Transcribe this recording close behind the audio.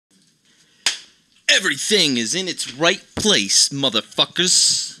Everything is in its right place,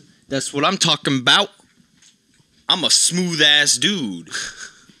 motherfuckers. That's what I'm talking about. I'm a smooth-ass dude.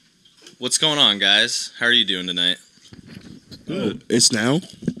 What's going on, guys? How are you doing tonight? Good. It's now?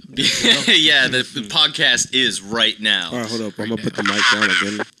 Yeah, the podcast is right now. All right, hold up. I'm going to put the mic down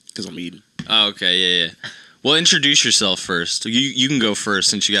again because I'm eating. Oh, okay, yeah. Well, introduce yourself first. You can go first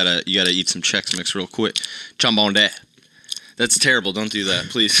since you gotta eat some Chex Mix real quick. Jump on that. That's terrible. Don't do that,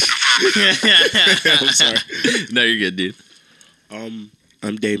 please. I'm sorry. No, you're good, dude. I'm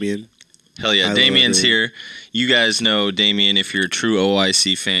Damien. Hell yeah, Damien's here. You guys know Damien if you're a true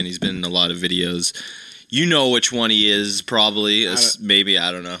OYC fan. He's been in a lot of videos. You know which one he is, probably. Maybe,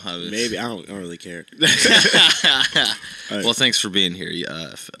 I don't know. Maybe, I don't really care. Well, thanks for being here.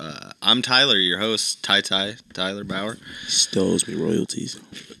 I'm Tyler, your host, Tyler Bauer. Still owes me royalties.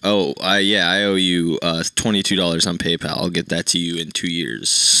 Oh, I owe you $22 on PayPal. I'll get that to you in 2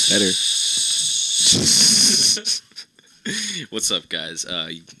 years. Better. What's up, guys?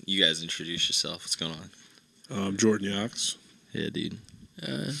 You guys introduce yourself. What's going on? I'm Jordan Yox. Yeah, dude.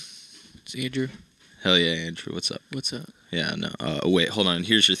 It's Andrew. Hell yeah, Andrew. What's up? What's up? Yeah, no. Wait, hold on.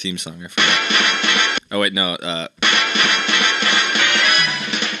 Here's your theme song. I forgot. Oh, wait, no.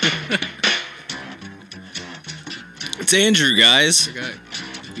 It's Andrew, guys. Forgot.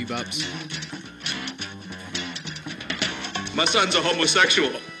 Bebops. My son's a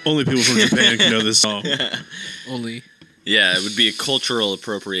homosexual. Only people from Japan can know this song. Only. Yeah, it would be a cultural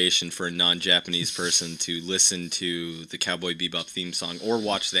appropriation for a non-Japanese person to listen to the Cowboy Bebop theme song or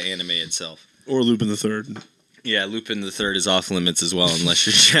watch the anime itself. Or Lupin the Third. Yeah, Lupin the Third is off limits as well unless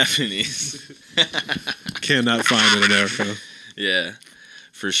you're Japanese. Cannot find in America. Yeah,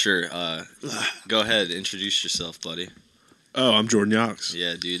 for sure. Go ahead, introduce yourself, buddy. Oh, I'm Jordan Yox.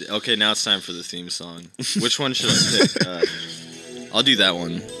 Yeah, dude. Okay, now it's time for the theme song. Which one should I pick? I'll do that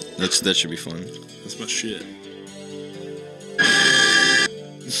one. That should be fun. That's my shit.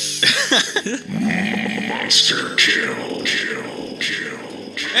 Monster kill.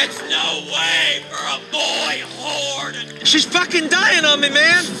 It's no way for a boy horde. She's fucking dying on me,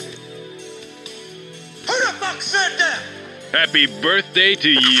 man. Who the fuck said that? Happy birthday to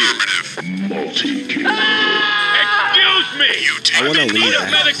you. Multi-kill. Excuse me. I want to leave Need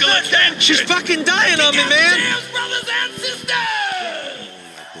that. medical attention. She's fucking dying on me, man. Cheers, brothers and sisters.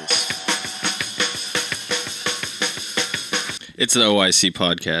 It's the OYC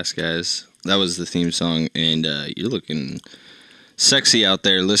Podcast, guys. That was the theme song, and you're looking sexy out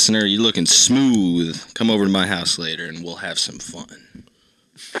there, listener. You're looking smooth. Come over to my house later, and we'll have some fun.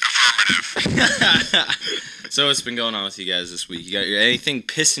 So what's been going on with you guys this week? You got anything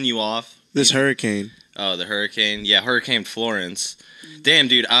pissing you off? This hurricane. Oh, the hurricane. Yeah, Hurricane Florence. Damn,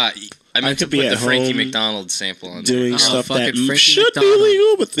 dude. I meant to could be put the at Frankie home McDonald sample on doing there. stuff that fucking Frankie should be McDonald.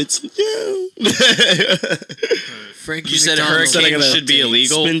 illegal, but it's Frankie You said a McDonald. hurricane gotta should be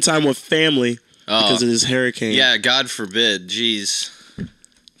illegal? spend time with family Oh. because of this hurricane. Yeah, God forbid. Jeez.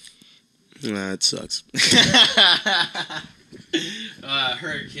 Nah, it sucks.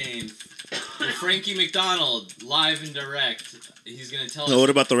 Hurricane. Frankie McDonald, live and direct. He's gonna tell Now, what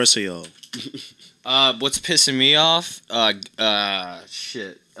about the rest of y'all? What's pissing me off?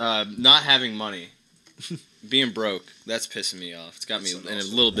 Shit. Not having money. Being broke. That's pissing me off. It's got me in a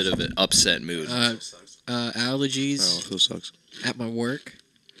little bit of an upset mood. Allergies Oh, who sucks? at my work.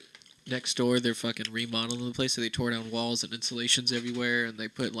 Next door, they're fucking remodeling the place, so they tore down walls and insulations everywhere, and they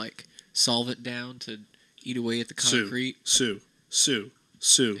put like solvent down to eat away at the concrete. Sue.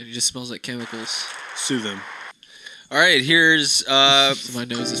 And it just smells like chemicals. Sue them. All right, here's So my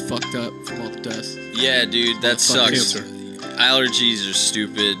nose is fucked up from all the dust. yeah, dude, that Fucking sucks. Cancer. Allergies are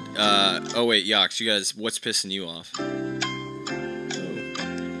stupid. Oh wait, Yox, you guys, what's pissing you off?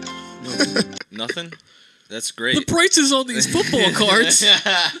 Nothing? That's great. The prices on these football cards.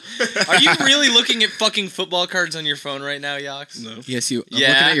 Are you really looking at fucking football cards on your phone right now, Yox? No. Yes, you. I'm Yeah.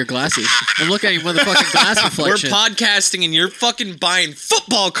 looking at your glasses. I'm looking at your motherfucking glass We're reflection. podcasting and you're fucking buying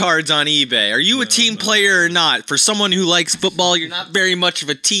football cards on eBay. Are you a team player or not? For someone who likes football, you're not very much of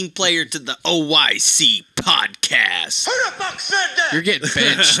a team player to the OYC Podcast. Who the fuck said that? You're getting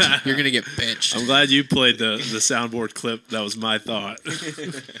benched. You're gonna get benched. I'm glad you played the soundboard clip. That was my thought.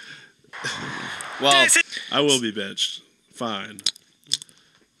 Well, I will be benched. Fine.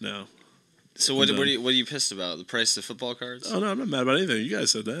 No. so what are you pissed about? The price of football cards? Oh, no, I'm not mad about anything. You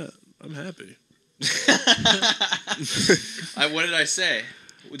guys said that. I'm happy. What did I say?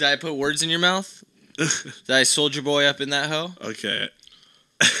 Did I put words in your mouth? Did I soldier boy up in that hoe? Okay.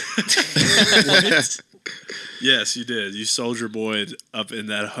 What? Yes, you did. You soldier boyed up in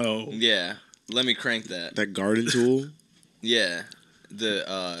that hoe. Yeah. Let me crank that. That garden tool. Yeah.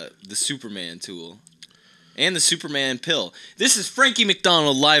 the Superman tool. And the Superman pill. This is Frankie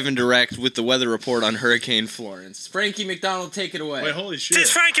McDonald live and direct with the weather report on Hurricane Florence. Frankie McDonald, take it away. Wait, holy shit. This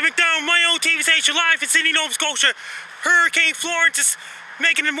is Frankie McDonald, my own TV station live in Sydney, Nova Scotia. Hurricane Florence is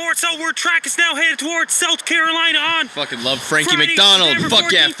making it more southward. Track is now headed towards South Carolina on Fucking love Frankie Friday, McDonald. December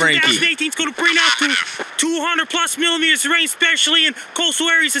Fuck yeah, 14th, Frankie. 2018 is going to bring out to 200 plus millimeters of rain, especially in coastal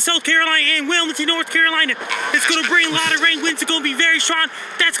areas of South Carolina and Wilmington, North Carolina. It's going to bring a lot of rain. Winds are going to be very strong.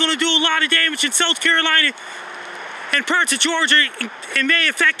 That's going to do a lot of damage in South Carolina and parts of Georgia. It may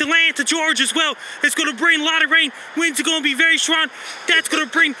affect Atlanta, Georgia as well. It's going to bring a lot of rain. Winds are going to be very strong. That's going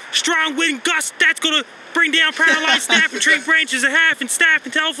to bring strong wind gusts. That's going to bring down power lines, snapping tree branches in half, and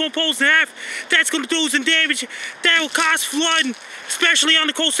snapping telephone poles in half. That's going to do some damage. That will cause flooding, especially on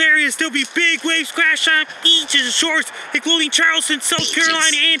the coastal areas. There'll be big waves crash on beaches and shores, including Charleston, South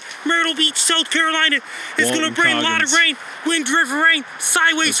Carolina, and Myrtle Beach, South Carolina. It's going to bring a lot of rain, wind-driven rain,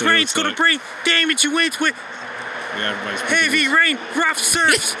 sideways rain. It's going to bring damage and winds with heavy rain, rough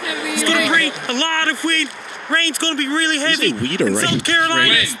surfs. It's going to bring a lot of wind. Rain's going to be really heavy in South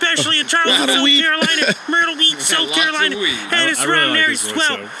Carolina, especially in Charleston, South Carolina, Myrtle Beach, South Carolina, and its surrounding areas as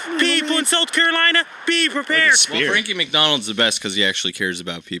well. People in South Carolina, be prepared. Well, Frankie McDonald's the best because he actually cares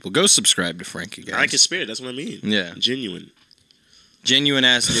about people. Go subscribe to Frankie, guys. I like his spirit. That's what I mean. Yeah. Genuine. Genuine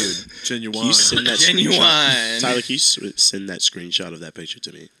ass dude. Genuine. Can you send that Genuine. screenshot? Tyler, can you send that screenshot of that picture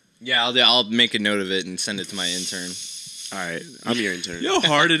to me? Yeah, I'll make a note of it and send it to my intern. All right. I'm your intern. You know how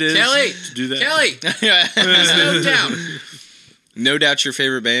hard it is Kelly! to do that? Kelly! No doubt. No Doubt's your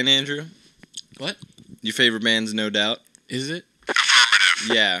favorite band, Andrew? What? Your favorite band's No Doubt? Is it?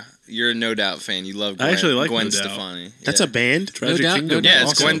 Yeah, you're a No Doubt fan. You love Gwen, I actually like Gwen No Doubt. Stefani. That's yeah. a band? Tragic No Doubt, Kingdom. No Doubt. Yeah, it's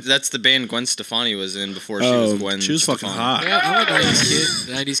also. Gwen. That's the band Gwen Stefani was in before she was Gwen. She was fucking Stefani. hot. Yeah, I'm a 90s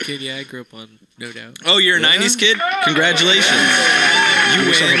kid. 90s kid, yeah, I grew up on No Doubt. Oh, you're a '90s kid. Congratulations. You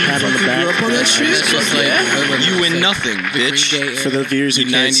Yourself a win. pat on the back. That's just like, You win nothing, the Green bitch. Day For the era. viewers who You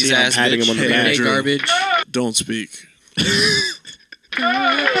can't 90s see, I'm ass patting bitch. him on the Hey, back. Green Day Andrew. garbage. Don't speak.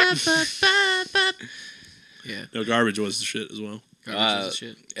 Yeah, No, Garbage was the shit as well. garbage is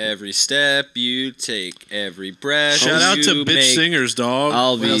shit. Every step you take, every breath Shout out to you bitch make, singers, dog.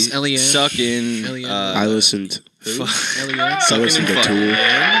 I'll What be else? L.E.N.? sucking. L.E.N. I listened. Elliot. I Sucking listened and to fucking. Tool.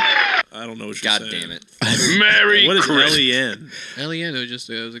 I don't know what you're God saying. damn it. Merry What is Christmas. L.E.N.? L.E.N. It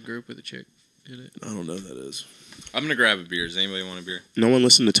was a group with a chick in it. I don't know what that is. I'm gonna grab a beer. Does anybody want a beer? No one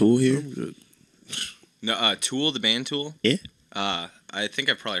listened to Tool here? I'm good. No. Tool, the band Tool. Yeah. I think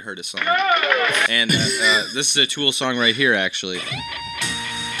I've probably heard a song. And this is a Tool song right here, actually. I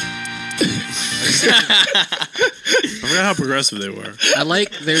forgot how progressive they were. I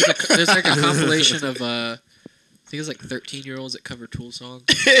like there's like a compilation of I think it's like 13-year-olds that cover Tool songs.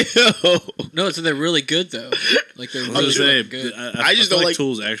 No, so they're really good though. Like they're I really was saying, good. I just feel don't like-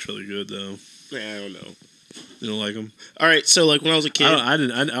 Tool's actually good though. Yeah, I don't know. You don't like them? All right, so like when I was a kid,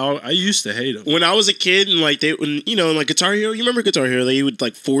 I used to hate them. when I was a kid, and like when like Guitar Hero, you remember Guitar Hero? They would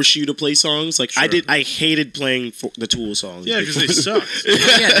like force you to play songs. Like Sure. I hated playing the Tool songs. Yeah, because they sucked.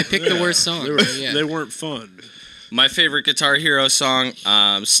 Yeah, they picked the worst song. Yeah. They weren't fun. My favorite Guitar Hero song,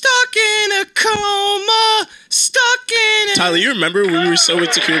 Stuck in a Coma, Stuck in a... Tyler, you remember when we were so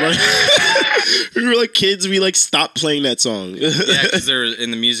insecure about it? We were like kids, we like stopped playing that song. Yeah, because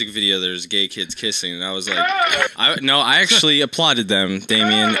in the music video, there's gay kids kissing, and I was like, I actually applauded them,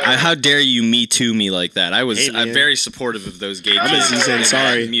 Damien. How dare you Me Too me like that? I was Hey, man. very supportive of those gay I'm kids Aziz in that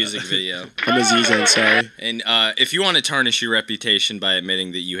Ansari. music video. I'm Aziz Ansari. And if you want to tarnish your reputation by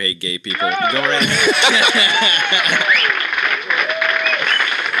admitting that you hate gay people, go right ahead.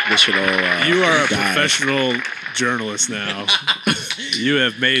 They should all. You are a die. professional journalist now. You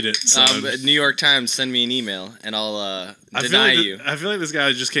have made it, son. New York Times, send me an email, and I'll I feel deny like you. I feel like this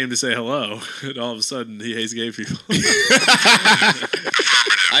guy just came to say hello, and all of a sudden he hates gay people.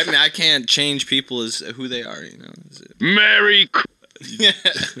 I mean, I can't change people as who they are, you know. Merry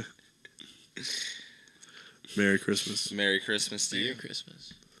Christmas. Merry Christmas. Merry Christmas to Merry you.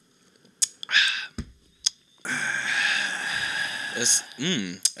 Christmas.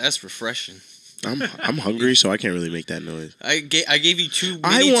 That's refreshing. I'm hungry, so I can't really make that noise. I gave you two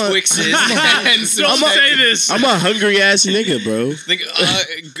I mini want- Twixes and some Don't say this. I'm a hungry ass nigga, bro. Think,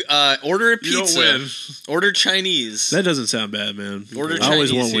 order a You don't pizza. win. Order Chinese. That doesn't sound bad, man. Order I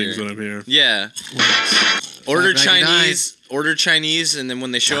always Chinese want wings here. when I'm here. Yeah. Order $5.99. Chinese. Order Chinese, and then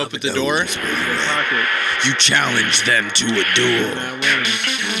when they show up at the door, You challenge them to a duel.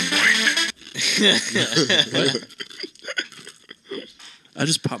 I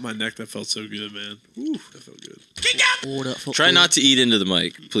just popped my neck. That felt so good, man. Ooh, that felt good. Oh, that felt try good. not to eat into the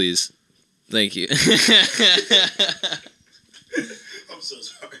mic, please. Thank you. so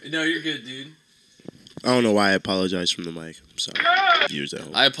sorry. No, you're good, dude. I don't know why I apologize from the mic. I'm sorry. Viewers at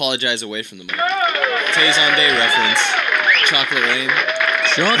home. I apologize away from the mic. Tayson Day reference. Chocolate Rain.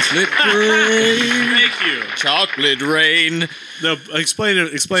 Chocolate rain. Thank you. Chocolate Rain. No, explain it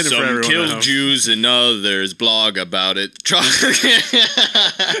for everyone. Some at kill home. Jews and others blog about it.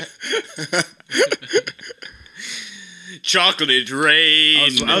 Chocolate Rain.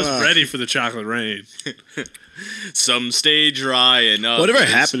 I was ready for the chocolate rain. Some stay dry and others Whatever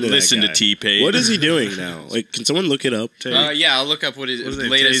happened to that listen guy? to T-Pain. What is he doing now? Like, can someone look it up? Yeah, I'll look up what his What is it?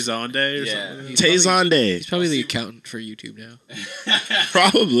 latest. Tayson Day or Yeah. something? Tayson Day. He's probably the accountant for YouTube now.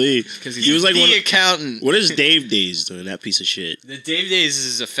 Probably. Because He was like the one. accountant. What is Dave Days doing? That piece of shit. The Dave Days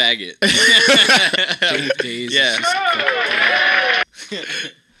is a faggot. Dave Days. Yeah. Is just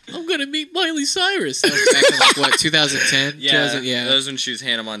fucking- I'm gonna meet Miley Cyrus. That was back in like what 2010. Yeah, 2000, yeah. that was when she was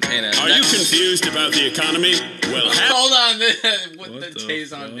Hannah Montana. Are you confused about the economy? Well, Hold on, what What the the Tayson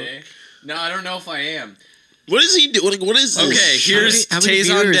fuck? Day? No, I don't know if I am. What is he doing? Like, what is this? Okay, here's how many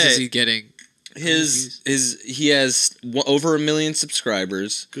Tayson viewers Day. is he getting? He has over 1 million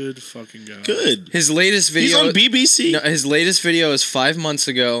subscribers. Good fucking guy. Good. His latest He's video. on BBC. No, his latest video is 5 months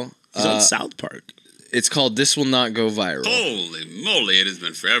ago. He's on South Park. It's called "This Will Not Go Viral." holy moly, it has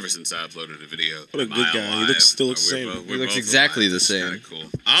been forever since I uploaded a video. What a good guy. He still looks the same. He looks exactly the same. Cool.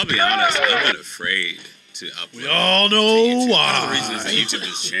 I'll be honest, I've been afraid to upload. We all to know YouTube. why. The reason is that YouTube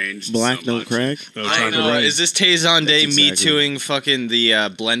has changed Black so no much. crack. No, I chocolate know. rain. Is this Tayson Day That's me exactly- tooing fucking the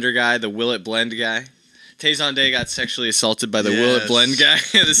Blender guy, the Will It Blend guy? Tayson Day got sexually assaulted by the Will It Yes. Blend guy.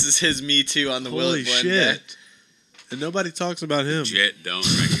 This is his Me Too on the Will Holy It Blend shit. guy. And nobody talks about him. Legit don't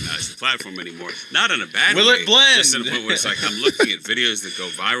recognize the platform anymore. Not in a bad Will way. it blend? Just to the point where it's like I'm looking at videos that go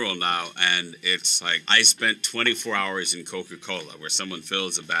viral now, and it's like I spent 24 hours in Coca-Cola, where someone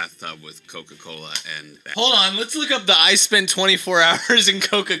fills a bathtub with Coca-Cola, and Hold on, let's look up the I spent 24 hours in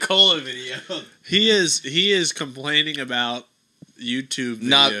Coca-Cola video. He is complaining about YouTube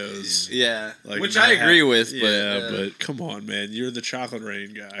Not, videos. yeah, Like, which not I agree ha- with, Yeah, but come on, man. You're the chocolate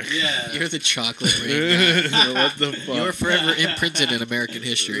rain guy. yeah. You're the chocolate rain guy. What the fuck? You're forever imprinted in American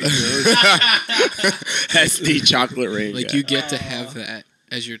history. That's the chocolate rain. Like guy. you get to have that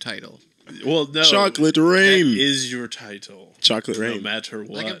as your title. Well, no. Chocolate That rain. is your title. Chocolate No rain. matter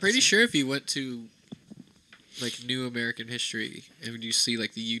what. Like I'm pretty sure if you went to like New American History and when you see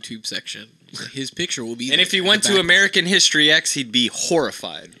like the YouTube section, his picture will be. And there if he in went the to back. American History X, he'd be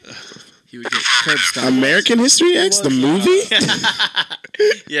horrified. he would get curb stomped. American History X, the movie.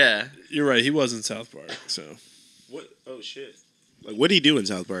 Yeah. You're right. He was in South Park, so. What? Oh shit! Like, what did he do in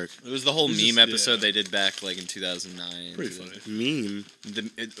South Park? It was the whole This meme is- episode yeah. they did back like in 2009. Pretty funny. Meme.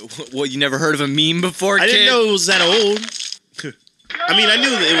 What, you never heard of a meme before, I kid? didn't know it was that old. I mean, I knew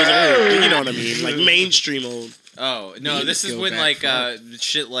that it was old. But you know what I mean? Like mainstream old. Oh, no, You this just is go when back like far.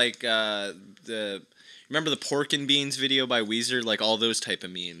 shit like the remember the Pork and Beans video by Weezer, like all those type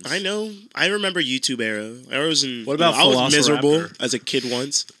of memes. I know. I remember YouTube era. I was in. What about I was miserable Velociraptor? as a kid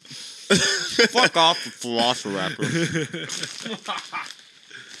once. Fuck off, Velociraptor.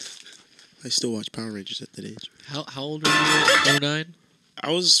 I still watch Power Rangers at that age. How old were you at 09?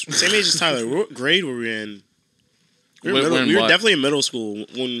 I was same age as Tyler. What grade were we in? We were, When we were what? definitely in middle school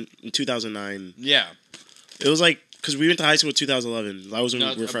when in 2009. Yeah. It was like because we went to high school in 2011. I was when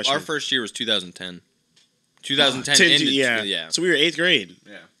No, we were freshmen. our first year was 2010. 2010 10 ended. yeah. Yeah. So we were 8th grade.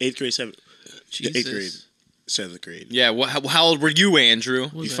 Yeah. 8th grade, 7th, Jesus. 8th grade, 7th grade. Yeah. How old were you, Andrew?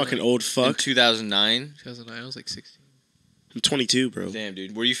 What was You that, fucking like, old In fuck. 2009. 2009. I was like 16. I'm 22, bro. Damn,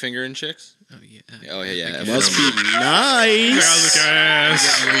 dude. Were you fingering chicks? Oh yeah. Oh yeah. Must be nice.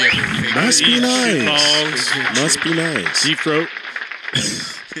 ass. Must be nice. Balls. Must be nice. Deep throat.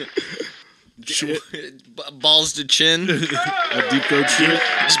 Balls to chin. A deep throat shit.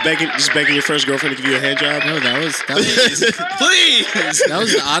 Just begging your first girlfriend to give you a hand job. No, that was Please. that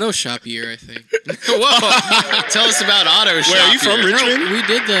was the auto shop year, I think. Whoa. Tell us about auto shop. Where are you from, here. Richmond? We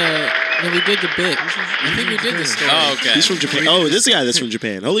did the bit. I think we did the story. Oh, okay. He's from Japan. Oh, this guy that's from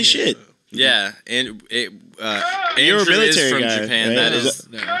Japan. Holy shit. Yeah, and You're a Andrew is military from guy, Japan. right? That Is is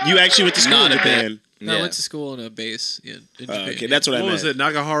No. You actually went to school Not in a bit. Japan. No, I yeah. went to school in a base in Japan. Okay, that's what I What meant. was it?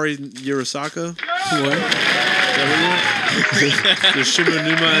 Nagahari Yurasaka? What? The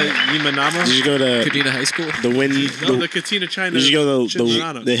Shimonuma Yimanama? Did you go to Kadena High School. the wind? No, the Katina China. Did you go to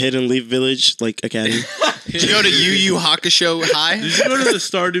Shimonana. the Hidden Leaf Village academy? Did you go to Yu Yu Hakusho High? Did you go to the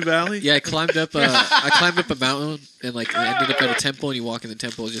Stardew Valley? Yeah, I climbed up a mountain and like I ended up at a temple. And you walk in the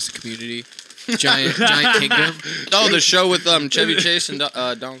temple, it's just a community, giant kingdom. Oh, the show with Chevy Chase and Don.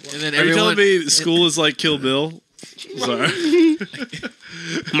 And then Are you everyone. telling me school is like Kill Bill? Sorry.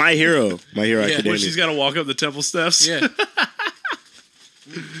 My Hero Yeah. Where Academia. she's got to walk up the temple steps? Yeah.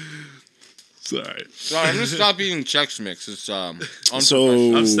 Sorry. So I'm gonna stop eating Chex Mix. It's So I'm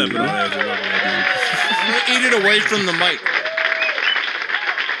stepping on edge. I'm not I'm gonna eat it away from the mic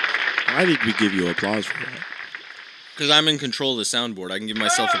why did we give you applause for that? because I'm in control of the soundboard. I can give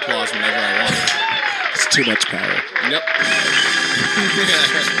myself applause whenever I want. It's too much power. Yep.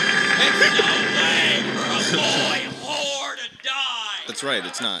 That's right.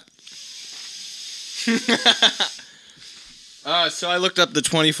 It's not. So I looked up the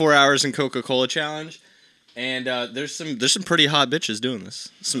 24 hours in Coca-Cola challenge, and there's some pretty hot bitches doing this.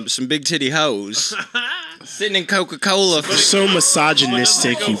 Some big titty hoes sitting in Coca-Cola. So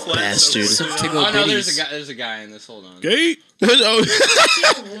misogynistic, you bastard. Oh no, there's a guy in this. Hold on. Gay.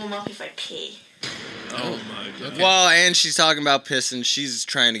 Warm up if I pee. Oh my god. Well, and she's talking about pissing. She's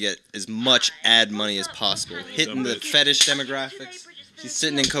trying to get as much ad money as possible, hitting the fetish demographics. She's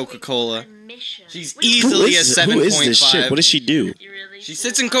sitting in Coca-Cola. She's easily a 7.5. Who is this shit? What does she do? She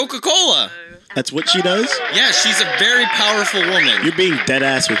sits in Coca-Cola. That's what she does? Yeah, she's a very powerful woman. You're being dead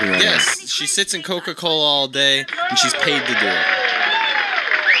ass with me right now. Yes, she sits in Coca-Cola all day, and she's paid to do it.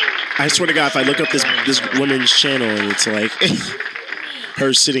 I swear to God, if I look up this woman's channel and it's like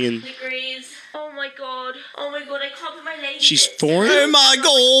her sitting in... Oh my god, I can't put my legs She's in. foreign? Oh my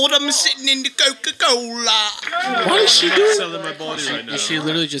god, I'm sitting in the Coca-Cola. What is she doing? Selling my body right now. She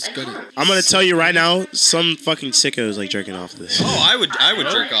literally just gonna. I'm gonna tell you right now, some fucking sicko is like jerking off to this. Oh, I would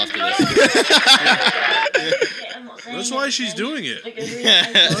jerk off to this. That's why she's doing it.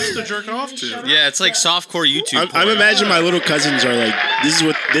 That's to jerk off to. Yeah, it's like softcore YouTube. I'm imagining my little cousins are like, this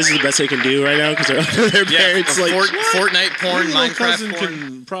is the best they can do right now because their parents like Fortnite porn, Your little Minecraft cousin porn.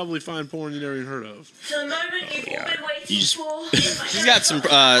 can probably find porn you never even heard of. The moment you've all been waiting for. She's got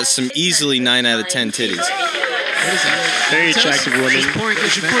some easily 9 out of 10 titties. very attractive women. Pouring good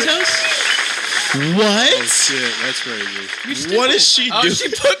Mentos? What? Oh shit, that's crazy. What is she Oh, doing? she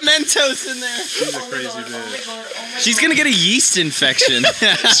put Mentos in there. She's a crazy bitch. She's gonna get a yeast infection.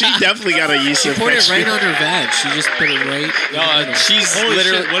 She definitely got a yeast Poured it infection. right on her vag. She just put it right. She's Holy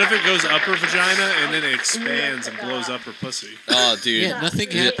literally. shit, what if it goes up her vagina and then it expands and blows up her pussy? Oh, dude. Yeah,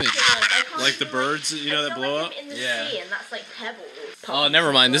 nothing happened. Like the birds, you know, that blow up? Yeah. And that's like pebbles. Oh,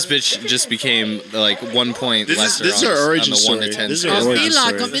 never mind. This bitch just became like 1 point This lesser is her on origin the 1 to story. 10 This is her scale. origin story.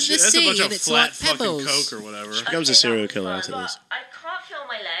 I'm in the That's a sea bunch and of it's flat like fucking pebbles. coke or whatever. She becomes a serial killer after this. I can't feel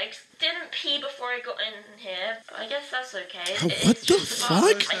my legs. Didn't pee before I got in here. I guess that's okay. What the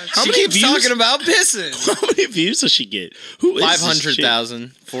fuck? How She many keeps views? talking about pissing. How many views does she get? Who is this chick?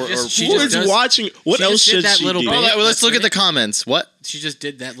 500,000 for. She Who just is does- watching? What she else just did should that she little do? bit. Well, let's look at the That's it. comments. What? She just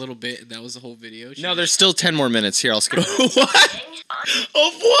did that little bit, and that was the whole video. She No, there's still 10 more minutes. Here, I'll skip it. What?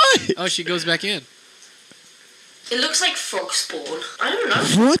 Of what? Oh, she goes back in. It looks like frog spawn. I don't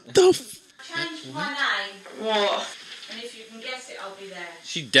know. What the? Change my name. What? And if you can guess it, I'll be there.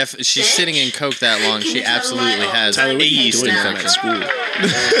 She's sitting in coke that long. She absolutely has Tyler, a what are you yeast doing at infection. school? I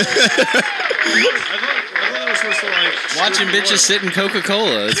thought that was supposed to like Watching strip bitches oil. sit in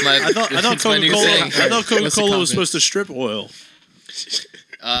Coca-Cola. It's my. I thought it's my new Coca-Cola. thing. I thought What's the Coca-Cola comment? was supposed to strip oil.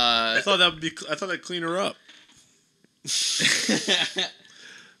 Uh, I thought that'd clean her up.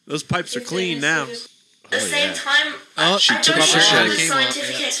 Those pipes are clean now. At the same time, Oh, She I took don't off her know shirt. the Came off.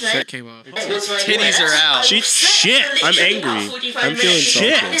 scientific Yeah, explanation. shirt came off. Titties are out. She shit. I'm angry. I'm feeling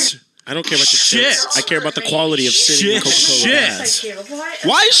salty. I don't care about the tits. I care about the quality of sitting in Coca-Cola. ass.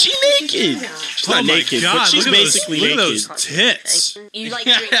 Why is she naked? She's not naked, but she's basically look naked. at those tits. You like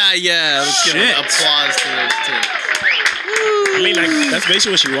drink. Yeah, let's give Shit. an applause to those tits. I mean, that's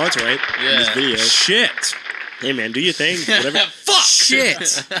basically what she wants, right? In this Yeah. video. Shit. Hey, man, do your thing. Whatever. Fuck! Shit.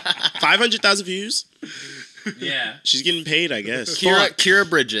 500,000 views. Yeah. She's getting paid, I guess. Kira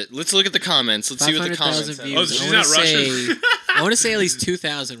Bridget. Let's look at the comments. Let's see what the comments 500,000 have. views. Oh, she's I wanna not Russian? I want to say at least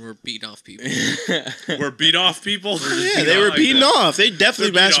 2,000 were beat off people. We're beat off people. Yeah, they were beating off. They definitely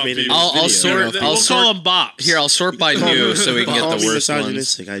They're beat off masturbated. in people. this I'll video. sort- We'll I'll call them bops. Here, I'll sort by new so we can get Call the me worst ones.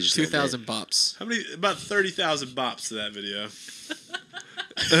 misogynistic. I just don't 2,000 bops. How many? About 30,000 bops to that video.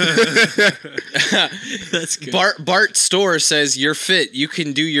 That's good. Bart Store says, you're fit. You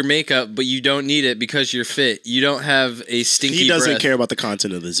can do your makeup, but you don't need it because you're fit. You don't have a stinky He doesn't breath. care about the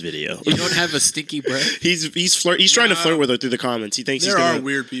content of this video. You don't have a stinky breath. He's trying to flirt with her through the comments. He thinks There he's are gonna.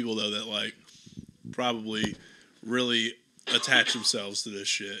 weird people though that like probably really attach themselves to this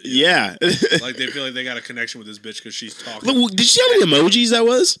shit. you know? Yeah. Like they feel like they got a connection with this bitch because she's talking. Look, did you see how many emojis that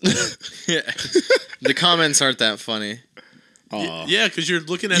was? The comments aren't that funny. Aw. Yeah, because you're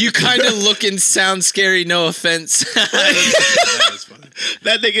looking at You the- kind of look and sound scary, no offense. That is funny.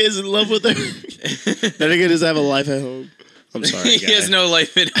 That nigga is in love with her. That nigga doesn't have a life at home. I'm sorry. He has no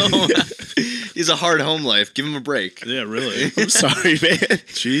life at home. He He's a hard home life. Give him a break. Yeah, really. I'm sorry, man.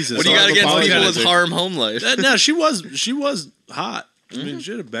 Jesus. What do you got against people with hard home life? No, she was hot. I mean, she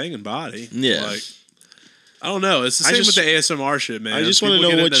had a banging body. Yeah. Like, I don't know. It's the same with the ASMR shit, man. I just want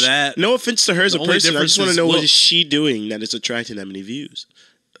to know what. No offense to her as a person. I just want to know what is she doing that is attracting that many views.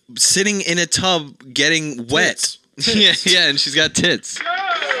 Sitting in a tub getting wet. yeah, and she's got tits.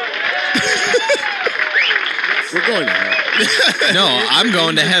 We're going to hell. No, I'm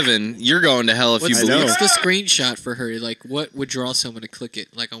going to heaven. You're going to hell if you believe. What's the screenshot for her? Like, what would draw someone to click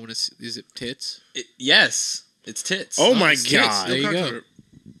it? Like, I want to. Is it tits? Yes, it's tits. Oh my It's god! tits. There you go.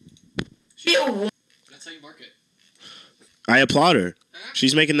 That's how you mark it. I applaud her.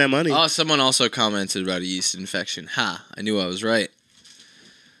 She's making that money. Oh, someone also commented about a yeast infection. Ha! I knew I was right.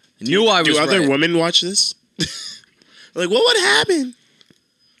 I knew I was right. Do other women watch this? Like, what would happen?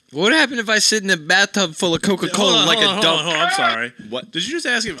 What would happen if I sit in a bathtub full of Coca-Cola like a dump? I'm sorry. What? Did you just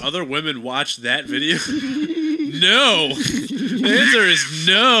ask if other women watch that video? No. The answer is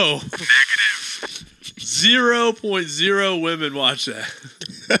no. Negative. 0.0 women watch that.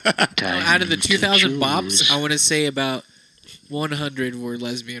 Out of the 2,000 bops, I want to say about 100 were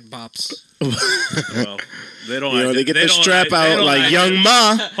lesbian bops. Well, they don't. They get the strap out like young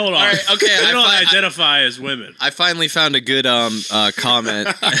ma. Hold on. Right, okay, they don't identify as women. I finally found a good comment.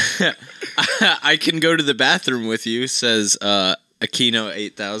 I can go to the bathroom with you, says Aquino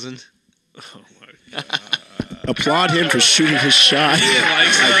 8000. Oh my god. Applaud him for shooting his shot. He didn't like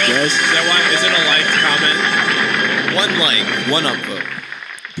stuff. I guess. Is it a liked comment? One like, one upvote.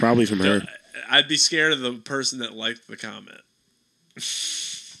 Probably from her. I'd be scared of the person that liked the comment.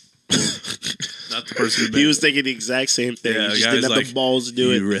 Not the person who made He was thinking the exact same thing. Yeah, he just the didn't guy's have like, the balls to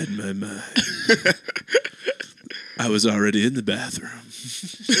do it. You read my mind. I was already in the bathroom.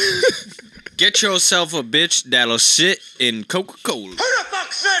 Get yourself a bitch that'll sit in Coca-Cola. Who the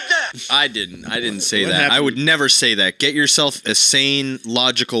fuck said that? I didn't say What that. happened? I would never say that. Get yourself a sane,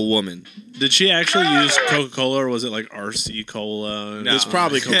 logical woman. Did she actually use Coca-Cola or was it like RC Cola? No. It's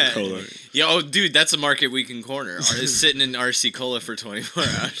probably Coca-Cola. Yo, oh, dude, that's a market we can corner. Is sitting in RC Cola for 24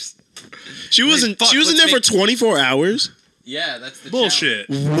 hours. She wasn't. fuck, She was in let's there for 24 hours. Yeah, that's the Bullshit.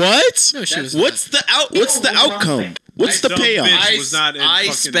 What? No, she was What's the outcome? What's the Dumb payoff? bitch. Was not in I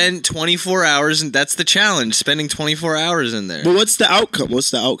fucking- spent 24 hours, and that's the challenge, spending 24 hours in there. But what's the outcome?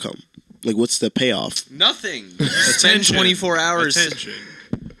 What's the outcome? Like, what's the payoff? Nothing. You spend 24 hours. Attention.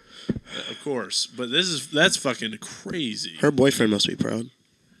 Of course. But that's fucking crazy. Her boyfriend must be proud.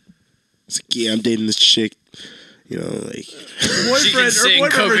 It's like, yeah, I'm dating this chick. You know, like. She can sing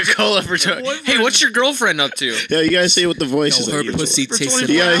Coca-Cola for 20. Hey, what's your girlfriend up to? Yeah, you gotta say it with the voice. She's her like, pussy For tasted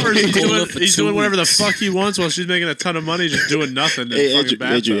 24 like hours, Coca-Cola for he's 2 doing whatever the weeks. fuck he wants while she's making a ton of money just doing nothing. In Hey, the fucking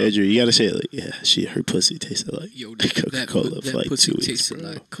bathtub. Andrew, you gotta say it like, yeah, her pussy tasted like Yo, Coca-Cola for like 2 pussy weeks, tasted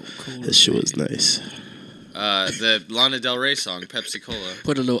bro. like Coca-Cola. That shit was nice. The Lana Del Rey song, Pepsi Cola.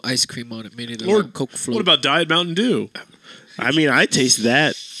 Put a little ice cream on it, made it a Or little Coke float. what about Diet Mountain Dew? I mean, I taste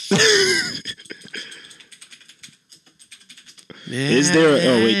that. Is there?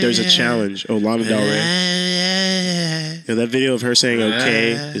 Oh wait, there's a challenge. Oh, Lana Del Rey. Yeah, that video of her saying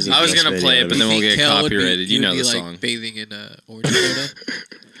 "okay." Is the I was best gonna video play it, ever. but then we'll get Kel would be- copyrighted. he You would know be the like song. bathing in orange soda.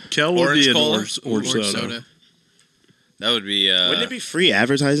 Kel would Orange be an cola? orange soda. That would be Wouldn't it be free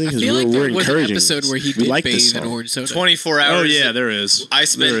advertising? I Because feel like we're there was an encouraging. episode where he we did like this bathe in song. orange soda. 24 hours. Oh yeah, there is. I There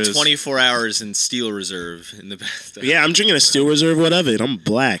spent is. 24 hours in Steel Reserve in the bathtub. Yeah, I'm drinking a Steel Reserve. What of it? I'm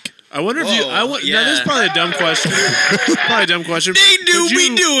black. I wonder if you. Whoa, Now, this is probably a dumb question. Probably a dumb question. They do Could be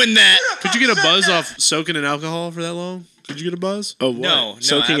you- doing that. Could you get a buzz off soaking in alcohol for that long? Could you get a buzz? Oh, what? No,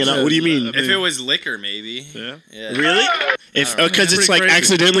 Soaking it up. What do you mean? If it was liquor, maybe. Yeah. Yeah. Really? If because it's Pretty like crazy.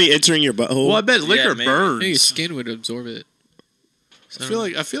 accidentally entering your butthole. Well, I bet liquor maybe. burns. Yeah, your skin would absorb it. I feel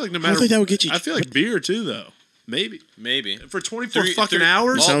like no I don't matter. think that would get you. I feel like beer too, though. Maybe Maybe. for 24 fucking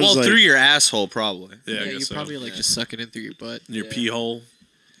hours. Well, Sounds like- through your asshole, probably. Yeah, I Yeah, guess you so. probably like just suck it in through your butt. Your pee hole.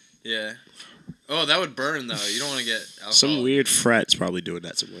 Yeah. Oh, that would burn, though. You don't want to get alcohol. Some weird frat's probably doing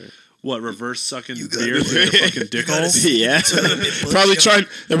that somewhere. What, reverse sucking beer through your fucking dick hole? Yeah, probably trying.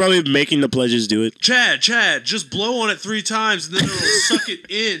 They're probably making the pledges do it. Chad, just blow on it 3 times and then it'll suck it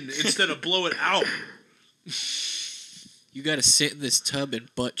in instead of blow it out. You gotta sit in this tub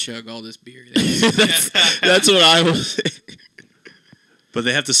and butt chug all this beer. That's what I was. But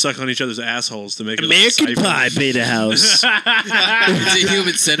they have to suck on each other's assholes to make it American like a Pie siphon. Beta House. It's a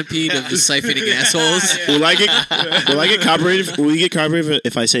human centipede of just siphoning assholes. Will I get copyrighted? Will we get copyrighted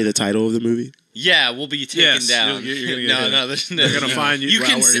if I say the title of the movie? Yeah, we'll be taken Yes, down. you're gonna get hit. No, They're gonna find you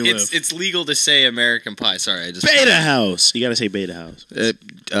right where you live. It's legal to say American Pie. Sorry, I just Beta House. You gotta say Beta House.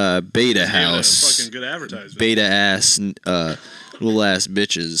 Beta Yeah, House. fucking good advertisement. Beta ass, little ass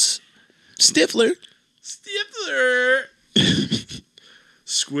bitches. Stifler.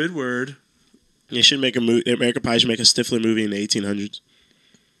 Squidward. They should make a movie. American Pie should make a Stifler movie in the 1800s.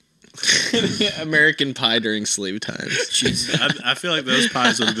 American Pie during slave times. Jesus. I feel like those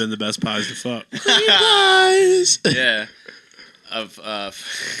pies would have been the best pies to fuck. Pies. Yeah.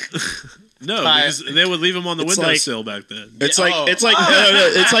 No, pie. because they would leave them on the windowsill back then. It's like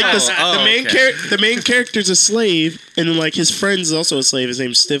the main character's a slave, and like his friend's also a slave. His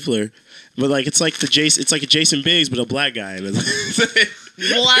name's Stifler, but like it's like a Jason Biggs, but a black guy.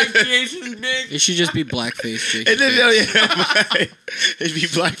 Black Jason Biggs. It should just be blackface Jason. And then it'd be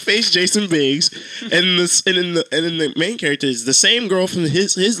blackface Jason Biggs, and then the main character is the same girl from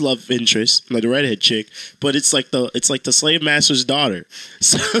his love interest, like the redhead chick, but it's like the slave master's daughter.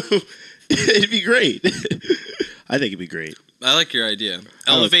 So it'd be great. I think it'd be great. I like your idea.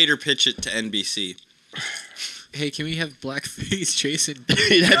 Elevator pitch it to NBC. Hey, can we have blackface Jason?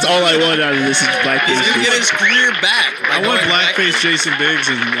 That's all I want out of this is blackface. He's gonna get his career back. I want blackface Jason Biggs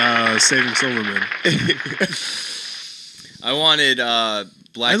and Saving Silverman. I wanted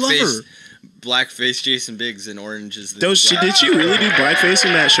blackface Jason Biggs and Orange is the Did she really do blackface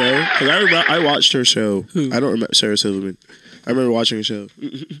in that show? Because I watched her show. Who? I don't remember Sarah Silverman. I remember watching her show.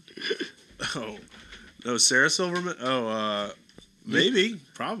 Oh, no, Sarah Silverman. Maybe,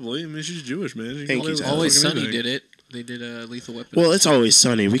 probably. I mean, she's Jewish, man. Always Sunny did it. They did Lethal Weapon. Well, it's Always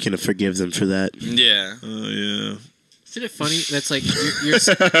Sunny. We can forgive them for that. Yeah. Oh, yeah. Isn't it funny? That's like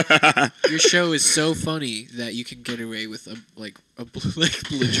your show is so funny that you can get away with a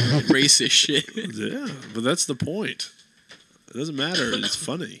belligerent racist shit. Yeah, but that's the point. It doesn't matter. It's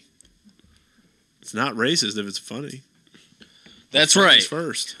funny. It's not racist if it's funny. That's right.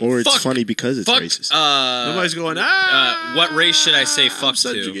 First. Or it's funny because it's racist. Nobody's going, what race should I say fuck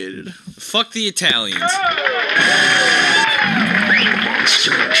subjugated. to? Fuck the Italians.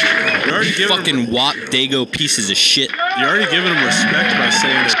 You're already giving fucking Wap Dago pieces of shit. You're already giving them respect by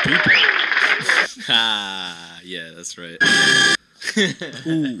saying they're people. Yeah, that's right.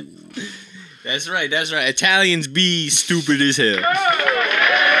 That's right. Italians be stupid as hell.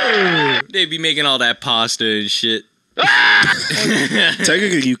 They be making all that pasta and shit.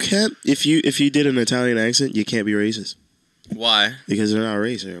 Technically, you can't. If you did an Italian accent, you can't be racist. Why? Because they're not a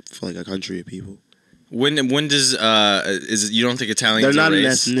race. They're like a country of people. When does you don't think Italians? They're not are an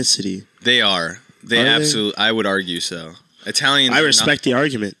race? ethnicity. They are. They absolutely. I would argue so. Italians. I respect the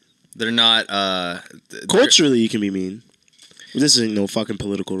argument. They're not. Culturally, you can be mean. This isn't no fucking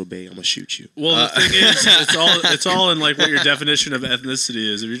political debate. I'm gonna shoot you. Well, the thing is, it's all in like what your definition of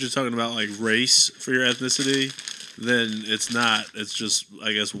ethnicity is. If you're just talking about like race for your ethnicity, then it's not. It's just,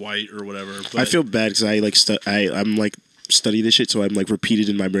 I guess, white or whatever. But I feel bad because I'm like study this shit, so I'm like repeated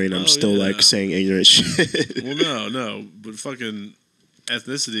in my brain. I'm still like saying ignorant shit. Well, no, but fucking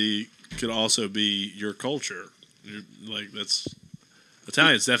ethnicity could also be your culture.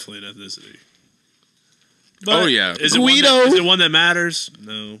 Italian's definitely an ethnicity. But yeah, is it one that matters?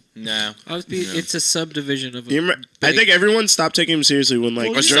 No. It's a subdivision of. I think everyone stopped taking him seriously when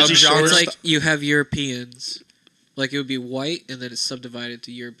Jersey Shore. It's like you have Europeans. Like it would be white, and then it's subdivided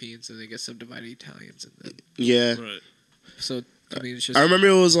to Europeans, and they get subdivided Italians, and then Right. So I mean, it's just. I remember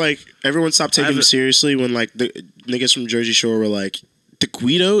it was like everyone stopped taking him seriously when like the niggas from Jersey Shore were like, "The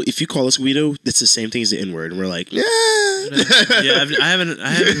Guido, if you call us Guido, it's the same thing as the N-word," and we're like, "Yeah." Yeah, I haven't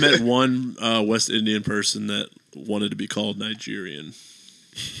met one West Indian person that wanted to be called Nigerian.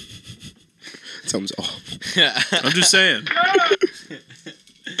 Sounds awful. I'm just saying.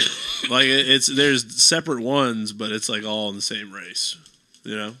 Like there's separate ones, but it's like all in the same race.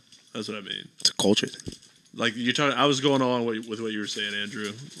 You know, that's what I mean. It's a culture thing. Like you're talking, I was going on with what you were saying,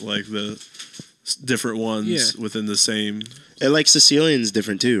 Andrew. Like the different ones within the same. And like Sicilian's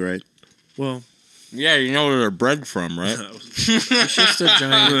different too, right? Well, yeah, you know where they're bred from, right? It's just a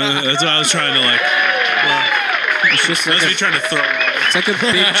giant. That's what I was trying to like. Well, it's just like me trying to throw. It's like a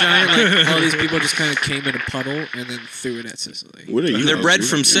big giant. Like all these people just kind of came in a puddle and then threw it at Sicily. What are you? They're bred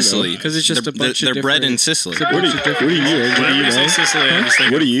from Sicily because it's just a bunch of. They're bred in Sicily. What are you? Whenever you say Sicily, I just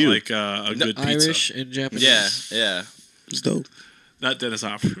think what are you? Like a good pizza. Irish and Japanese. Yeah. It's dope. Not Dennis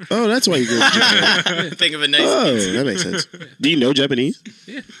Hopper. Oh, that's why you go to Japan. Think of a nice. Oh, pizza. that makes sense. Do you know Japanese?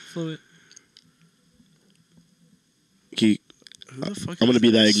 Yeah, fluent. I'm gonna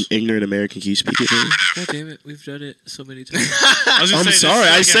be that ignorant American. Can you speak it for me? God damn it, we've done it so many times. I'm sorry,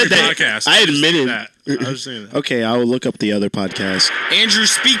 I said that. Podcast. I admitted. I was saying that. Okay, I will look up the other podcast. Andrew,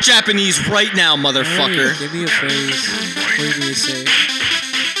 speak Japanese right now, motherfucker. Hey, give me a phrase. What do you need to say?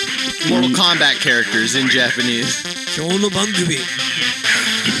 Mortal Kombat characters in Japanese. 今日の番組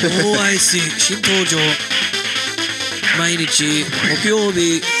OYC 新登場毎日木曜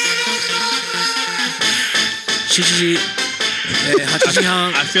日時、8時半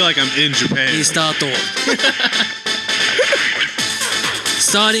I feel like I'm in Japan. にスタート。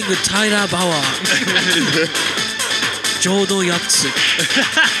スターリングタイラーバワー。ちょうど8つ。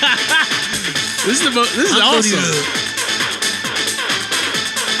This is awesome.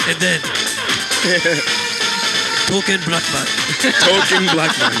 And then Token Black Man. Token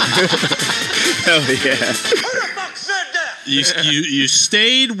black man. Hell yeah. You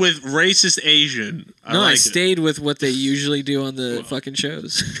stayed with racist Asian. I stayed with what they usually do on the fucking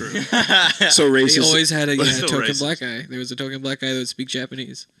shows. True. So racist. They always had a Still token racist. black guy. There was a token black guy that would speak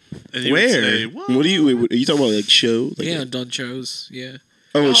Japanese. And you would Where? say, What are you talking about? Like show? Like Yeah, done shows. Yeah.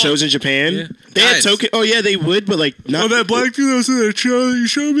 Oh, shows in Japan? Yeah. They had Guys. token. Oh yeah, they would, but like not. Oh, that black dude that was in that show that you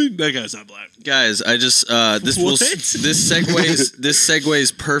showed me? That guy's not black. Guys, I just this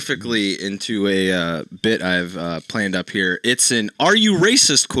segues perfectly into a bit I've planned up here. It's an "Are you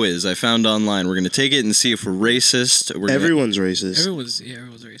racist?" quiz I found online. We're gonna take it and see if we're racist. Everyone's racist. Everyone's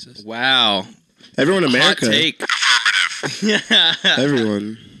racist. Wow. Everyone in America. Hot take.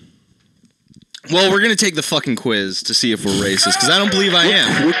 Everyone. Well, we're gonna take the fucking quiz to see if we're racist because I don't believe I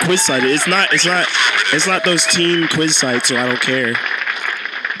am. What quiz site? It's not those teen quiz sites, so I don't care.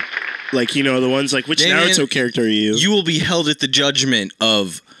 Like, you know, the ones like, which Damien, Naruto character are you? You will be held at the judgment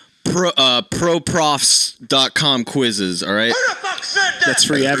of proprofs.com quizzes, all right? That's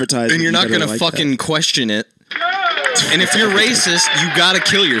free advertising. And you're not better going to like fucking question it. And if you're racist, you got to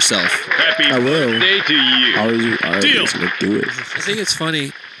kill yourself. Happy birthday to you. Deal. Gonna do it. I think it's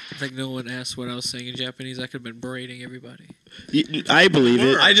funny. Like no one asked what I was saying in Japanese. I could have been berating everybody. I believe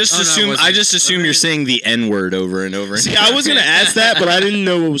it. I just assume you're saying the N-word over and over. See, I was gonna ask that, but I didn't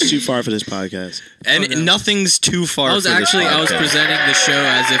know it was too far for this podcast. And nothing's too far. I was presenting the show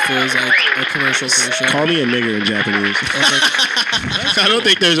as if it was like a commercial for the show. Call me a nigger in Japanese. I don't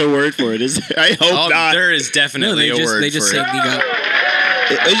think there's a word for it. Is there? I hope not. There is definitely a word they just for say it. niga.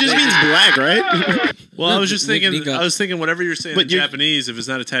 It just means black, right? Well, I was just thinking. Niga. I was thinking whatever you're saying in Japanese, if it's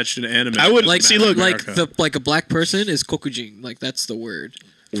not attached to an anime, I would Like, see. Look, like a black person is kokujin. Like that's the word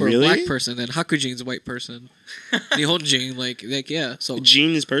for Really? a black person. And hakujin is a white person. Nihonjin, like yeah. So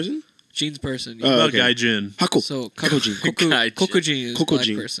Gene is person. Jin's person. Oh, about okay. Gaijin. Hako. So Kokujin. kokujin is black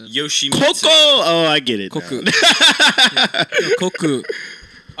Kokujin. person. Yoshimitsu. Coco. Oh, I get it. Koku. now. No, koku.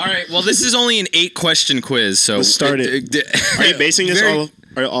 All right. Well, this is only an 8-question quiz, so Let's start it. Are you basing this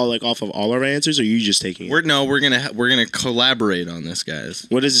all like off of all our answers, or are you just taking it? We're gonna collaborate on this, guys.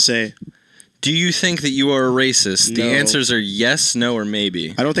 What does it say? Do you think that you are a racist? The No. answers are yes, no, or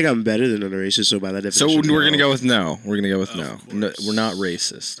maybe. I don't think I'm better than a racist, so by that So definition, we're no. gonna go with no. We're gonna go with no. We're not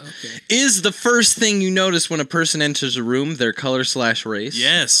racist. Okay. Is the first thing you notice when a person enters a room their color/race?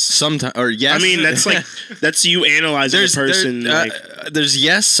 Yes. Sometimes or yes. I mean, that's like that's you analyzing the person. There's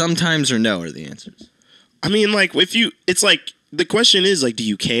yes, sometimes, or no are the answers. I mean, like if you, it's like the question is like, do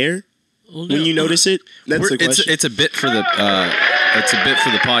you care when you notice it? That's the question. It's a bit for the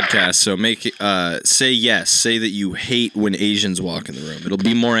podcast. So make it, say yes. Say that you hate when Asians walk in the room. It'll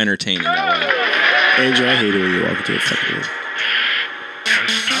be more entertaining that way. Andrew, I hate it when you walk into a fucking room.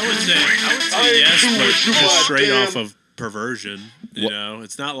 I would say yes, but just straight off of perversion. You know,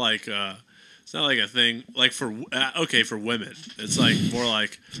 it's not like a thing like for women. It's like more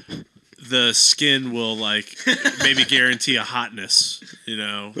like the skin will like maybe guarantee a hotness. You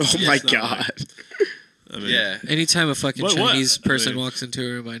know. Oh my god. I mean, Yeah. Anytime a fucking What? Chinese person I mean- walks into a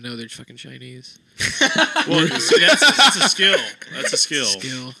room, I know they're fucking Chinese. Well, see, that's a skill. That's a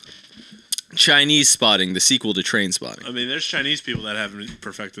skill. Chinese spotting, the sequel to Train Spotting. I mean, there's Chinese people that haven't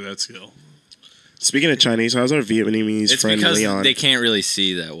perfected that skill. Speaking of Chinese, how's our Vietnamese It's friend because Leon? they can't really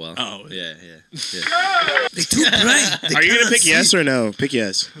see that well. Oh, yeah. They too bright. Are you gonna pick yes or no? Pick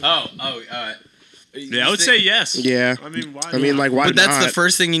yes. Yeah, I would say yes. Yeah. I mean, why? I mean, like, why But that's not? the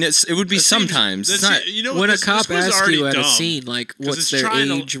first thing you know. It would be sometimes. It's not. You know, When a this cop quiz is asks already you at a dumb, scene, like, 'cause what's it's their trying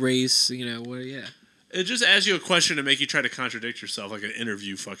to- age, race, you know, what? Yeah. It just asks you a question to make you try to contradict yourself, like an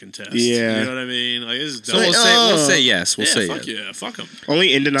interview fucking test. Yeah. You know what I mean? Like, this is So dumb. we'll say yes. We'll say fuck yes. yeah, fuck them.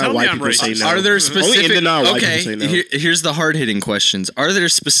 Only in denial Tell me white I'm people say racist. no. Are there Only specific? in denial white Okay, people say no. here's the hard-hitting questions. Are there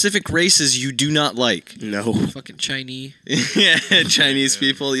specific races you do not like? No. Fucking Chinese. Yeah, Chinese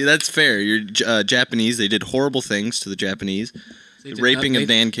people. Yeah, that's fair. You're Japanese. They did horrible things to the Japanese. The raping of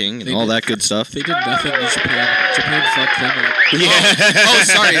Dan King and all that good stuff. They did nothing to Japan. Japan fucked them up. Yeah. Oh,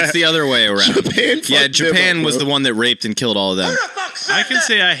 sorry, it's the other way around. Japan was the one that raped and killed all of them. I can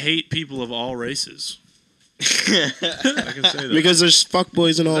say I hate people of all races. I can say that. Because there's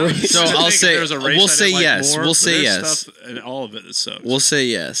fuckboys in all races. So I'll say there's a race we'll I say didn't like yes. more, We'll but say there's yes. Stuff and all of it sucks. We'll say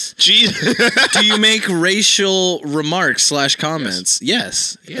yes. Jeez. Do you make racial remarks / comments?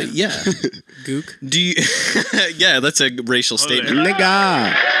 Yes. Yeah. Gook. Do you? Yeah, that's a racial statement.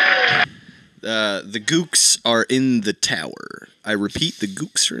 Nigga. The gooks are in the tower. I repeat, the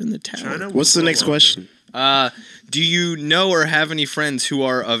gooks are in the tower. What's the next question? Do you know or have any friends who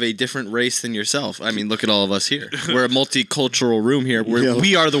are of a different race than yourself? I mean, look at all of us here. We're a multicultural room here.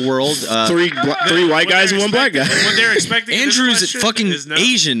 We are the world. Three white guys and one black guy. What they're expecting. Andrew's fucking no.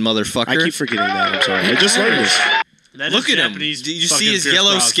 Asian, motherfucker. I keep forgetting that. I'm sorry. I just learned this. Look at him. Do you see his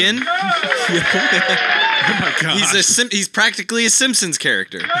yellow skin? Oh, God. He's practically a Simpsons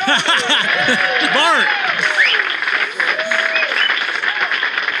character. Bart.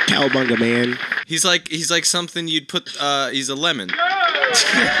 Cowabunga, man. He's like something you'd put. He's a lemon.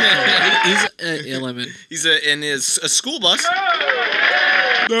 He's a lemon. He's a school bus.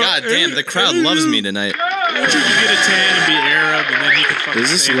 God damn, the crowd loves me tonight. You could get a tan and be Arab, and then he could fucking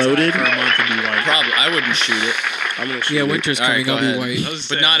Is this stay inside loaded? for a month and be white. Probably, I wouldn't shoot it. I'm gonna shoot Yeah, it. winter's All right, coming. go I'll be ahead. white. I was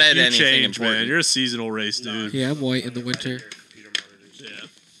But saying, not at you anything change, important. man. You're a seasonal race, dude. Yeah, I'm white in the winter. Yeah.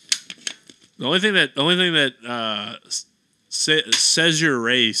 The only thing that says your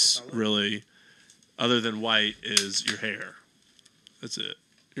race really, other than white, is your hair. That's it.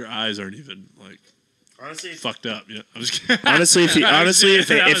 Your eyes aren't even like Honestly, fucked up. Yeah, I'm just kidding. honestly,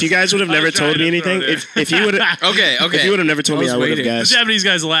 if you guys would have never told me anything, if you would have, Okay. if you would have never told me, I would have The guessed. Japanese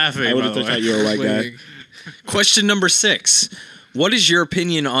guy's laughing. I would by have the thought way. you were a white guy. Waiting. Question number 6. What is your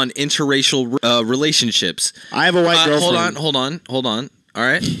opinion on interracial relationships? I have a white girlfriend. Hold on. All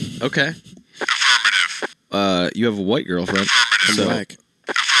right. Okay. You have a white girlfriend. I'm black.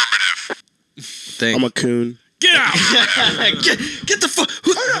 Thank. I'm a coon. Get out! Get the fuck.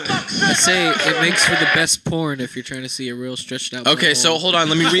 I say it makes for the best porn if you're trying to see a real stretched out. Okay, butthole. so hold on.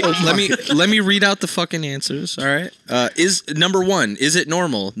 Let me let me read out the fucking answers. All right. Is number 1? Is it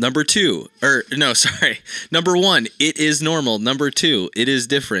normal? Number 2, or no, sorry. Number 1, it is normal. Number 2, it is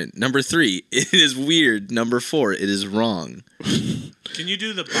different. Number 3, it is weird. Number 4, it is wrong. Can you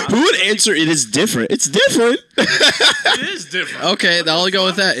do the Who would answer it is different? It's different. It is different. Okay, I'll go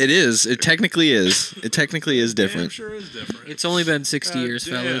with that. It is. It technically is. It technically is I'm different. sure it's different. It's only been 60 years,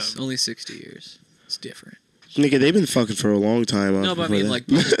 damn. fellas. Only 60 years. It's different. Nigga, they've been fucking for a long time. No, but I before mean, that. like,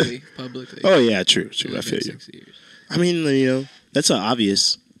 publicly. Publicly. Oh yeah, true. It's only I feel been you. 60 years. I mean, that's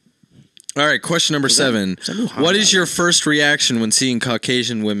obvious. All right, question number 7. is that Muhammad What is Ali? your first reaction when seeing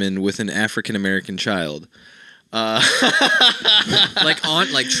Caucasian women with an African American child?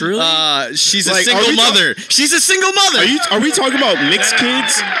 Like truly? She's a Like, single are we mother. She's a single mother. Are we talking about mixed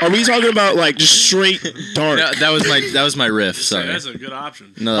kids? Are we talking about like just straight dark? No, that was my riff. Sorry. That's a good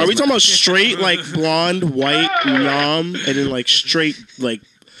option. No, Are we talking about straight like blonde, white, nom, and then like straight like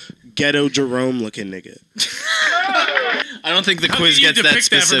ghetto Jerome looking nigga? I don't think the How quiz can you gets that depict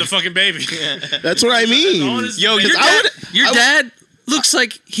that for the specific. fucking baby? That's what I mean. Yo, your dad looks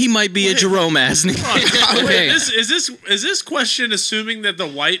like he might be a Jerome Asney. Okay. Is this question assuming that the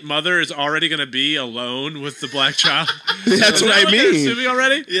white mother is already going to be alone with the black child? That's Is what that I they're mean. assuming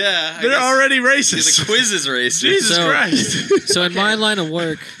already? Yeah, They're already racist. The quiz is racist. Jesus So- Christ. So in my line of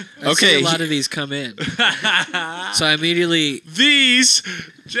work, I see Okay. a lot of these come in. So I immediately These.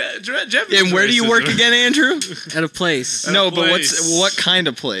 And where do you work again, Andrew? at a place No, but place. what kind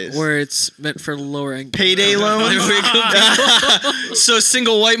of place? where it's meant for lower income. Payday loan? So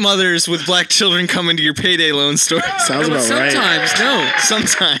single white mothers with black children come into your payday loan store. Sounds about right. Sometimes, no.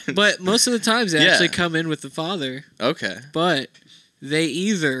 Sometimes. But most of the times they Yeah. actually come in with the father. Okay. But they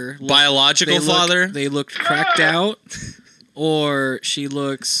either Biological father? they look cracked out, or she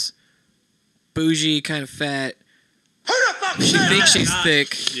looks bougie, kind of fat. She thinks she's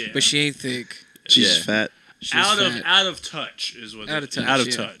thick, Yeah. but she ain't thick. She's Yeah. fat. She's out fat. of touch is what. Out of touch. Out of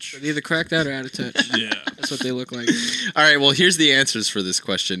yeah. touch. They're either cracked out or out of touch. Yeah. That's what they look like. All right, well, here's the answers for this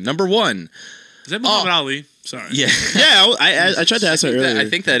question. Number 1. Is that Muhammad Ali? Sorry. Yeah. Yeah, I tried to ask her earlier. I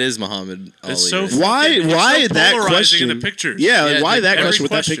think that is Muhammad Ali. It's so right? Why It's so that polarizing question? in the pictures. Yeah, Yeah, why that every question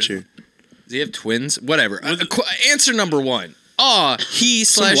with that question. picture? Does he have twins? Whatever. Answer number 1. He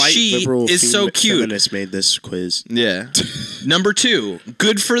Some white / she liberal is so cute. feminist made this quiz. Yeah. Number 2.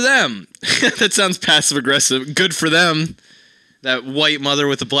 Good for them. That sounds passive aggressive. Good for them. That white mother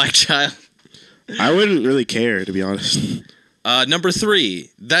with a black child. I wouldn't really care, to be honest. Number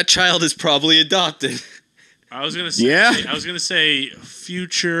 3. That child is probably adopted. I was gonna say. Yeah? I was gonna say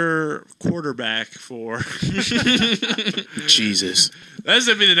future quarterback for. Jesus. That's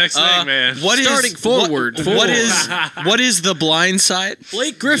gonna be the next thing, man. What is Starting forward. What is the blind side?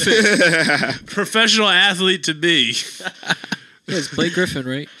 Blake Griffin. Professional athlete to be? Yeah, it's Blake Griffin,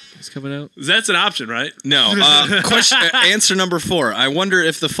 right? It's coming out. That's an option, right? No. Answer number 4. I wonder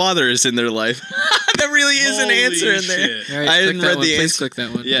if the father is in their life. That really is an Holy answer in there. shit. All right, I click didn't that read one. the Please answer. click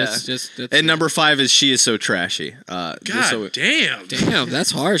that one. Yeah. That's And number 5 is she is so trashy. God so- damn. Damn, that's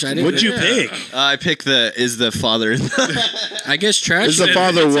harsh. I didn't. What'd you pick? I picked the father in the, I guess trash. Is the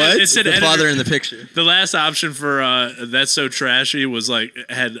father what? It said the editor- father in the picture. The last option for that's so trashy was like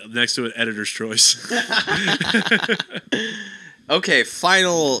had next to it editor's choice. Okay,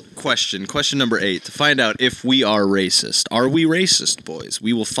 final question. Question number 8. To find out if we are racist. Are we racist, boys?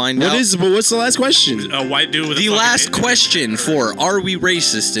 We will find out. What's the last question? A white dude with The a fucking last hand. question for Are We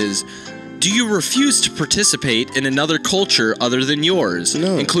Racist is, do you refuse to participate in another culture other than yours?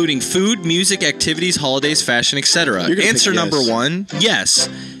 No. Including food, music, activities, holidays, fashion, etc. You're gonna Answer pick number yes. 1, yes.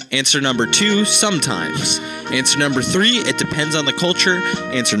 Answer number 2, sometimes. Answer number 3, it depends on the culture.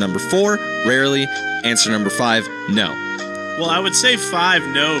 Answer number 4, rarely. Answer number 5, no. Well, I would say 5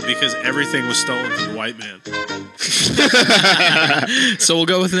 no because everything was stolen from the white man. So we'll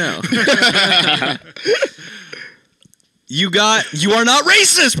go with no. You are not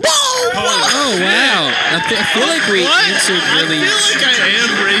racist. Whoa! Oh wow! I feel like we answered really. I feel like I am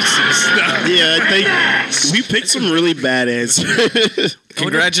racist. Yeah, I think we picked some really bad answers.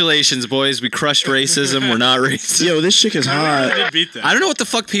 Congratulations, boys. We crushed racism. We're not racist. Yo, this chick is I hot. did beat that. I don't know what the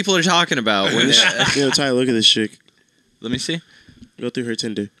fuck people are talking about. When Yo, Ty, look at this chick. Let me see. Go through her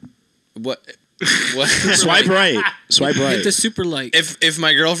Tinder. What? What? Swipe right. Swipe Hit right. the super like. If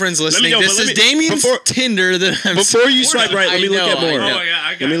my girlfriend's listening, go, this but is let me- Damien's before- Tinder that I'm. Before you swipe right, let me look at I more. Oh know. my god!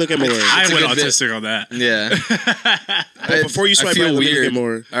 I got Let me look at more. I It's a went good bit. autistic on that. Yeah. But before you swipe I feel right, let me look weird. at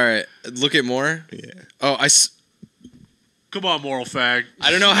more. All right, look at more. Yeah. Oh, Come on, moral fag. I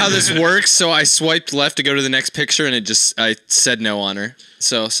don't know how this works, so I swiped left to go to the next picture, and I said no on her.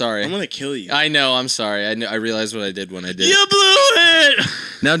 So sorry. I'm gonna kill you. I know. I'm sorry. I realized what I did when I did. You blew it.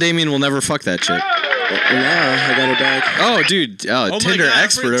 Now Damien will never fuck that chick. Nah, I got her back. Oh, dude. Oh, Oh Tinder my god,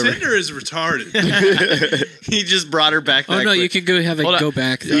 expert over. Tinder is retarded. He just brought her back. Oh that no, you quick. can go have a Hold on. go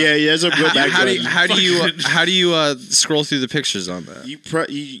back. Yeah, there's a go back How do button. how do you scroll through the pictures on that? You click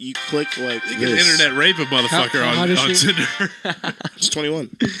like You can this. internet rape a motherfucker How on does she- Tinder. It's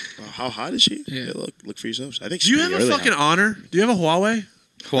 21. How hot is she? Yeah. Look for yourselves. I think. Do you have a fucking Honor? Do you have a Huawei?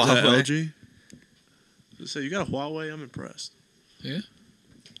 Huawei. LG? So you got a Huawei? I'm impressed. Yeah.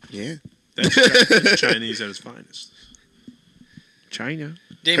 Yeah. That's Chinese at its finest. China.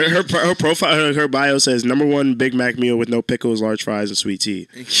 Damien, Her profile, her bio says #1 Big Mac meal with no pickles, large fries, and sweet tea.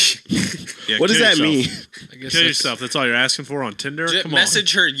 Yeah, What does kill that yourself. mean? I guess Kill that's- yourself. That's all you're asking for on Tinder? Come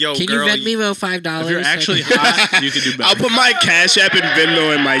message her, yo, Can girl. you Venmo $5? on. If you're actually hot, you can do better. I'll put my Cash App and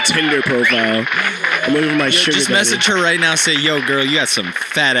Venmo in my Tinder profile. I'm looking for my sugar just daddy. message her right now. Say, yo, girl, you got some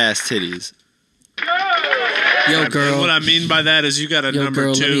fat ass titties. Yo, And girl, what I mean by that is you got a Yo, number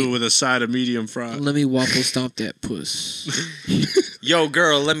girl, let 2 me- with a side of medium fry. let me waffle stomp that puss. Yo,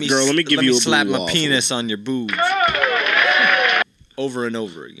 girl, let me give you a slap blue my waffle. penis on your boobs. Over and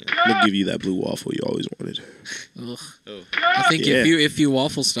over again. I'm gonna give you that blue waffle you always wanted. Ugh. Oh. I think Yeah. if you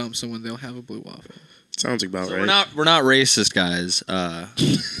waffle stomp someone, they'll have a blue waffle. Sounds about So right. we're not racist, guys.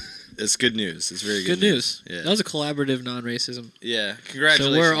 It's good news. It's very Good news. Yeah. That was a collaborative non-racism. Yeah. So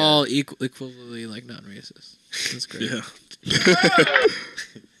Congratulations. we're guys. all equally like non-racist. That's great. Yeah.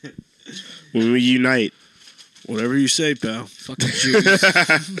 When we unite, Whatever you say, pal. Fucking Jews.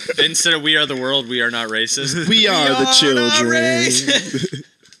 Instead of we are the world, we are not racist. we are the not children. racist.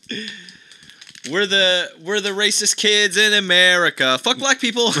 We're the racist kids in America. Fuck black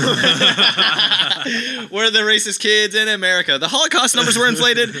people. We're the racist kids in America. The Holocaust numbers were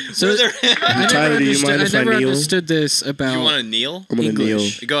inflated. So- We're the- Tyler, do you mind if I never kneel? understood this about. you want to kneel? I'm gonna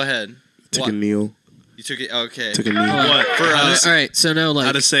English. kneel. Go ahead. Took What? a kneel. You took it. Okay. Took a kneel. What? For us. All right, so no, How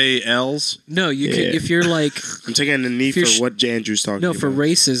like to say L's? no, you Yeah. can if you're like I'm taking a knee If you're for sh- what Andrew's talking no about. for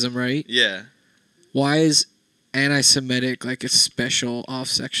racism, right? Yeah. Why is anti-Semitic like a special off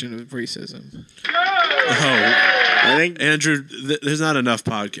section of racism? Oh, I think Andrew, there's not enough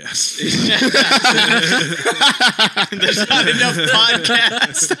podcasts. There's not enough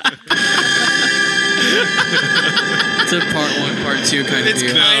podcasts. It's a part 1, part 2 kind It's of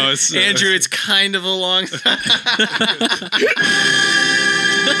deal. kind, No, it's- Andrew, it's kind of a long time.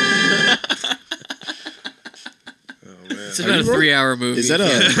 It's about a 3-hour movie. Is that if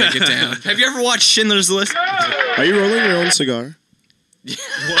you a- had to break it down? Have you ever watched Schindler's List? Are you rolling your own cigar?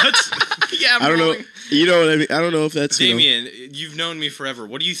 What? Yeah, I don't know. You know what I mean? I don't know if that's Damien, you've known me forever.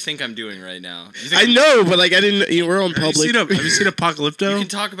 What do you think I'm doing right now? You think I know, but like I didn't. We're on public. Have you seen Apocalypto? You can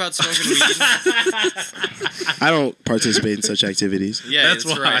talk about smoking weed. I don't participate in such activities. Yeah, that's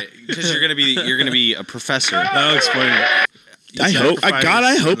right. Because you're gonna be a professor. I'll explain it. I hope.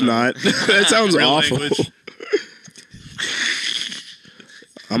 I hope not. That sounds awful.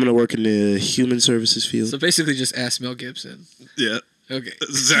 I'm gonna work in the human services field. So basically, just ask Mel Gibson. Yeah. Okay.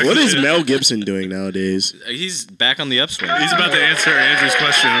 Exactly. What is Mel Gibson doing nowadays? He's back on the upswing. He's about to answer Andrew's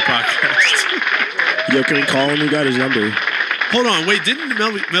question in the podcast. Yo, can we call him? We got his number. Hold on, wait. Didn't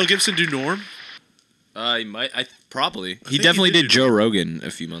Mel Gibson do Norm? He might. Probably. He think definitely he did Joe Rogan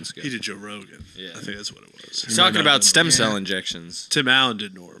a few months ago. He did Joe Rogan. Yeah. I think that's what it was. He's talking about stem cell injections. Tim Allen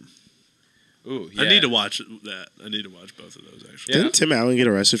did Norm. Ooh, yeah. I need to watch that. I need to watch both of those actually. Didn't Tim Allen get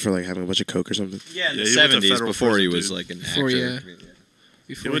arrested for like having a bunch of coke or something? Yeah, in the he went to 70s federal before he prison, was dude. like an Before, actor.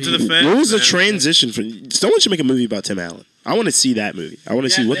 yeah. He went to the feds. What was the man. transition from? Someone should make a movie about Tim Allen. I want to see that movie. I want to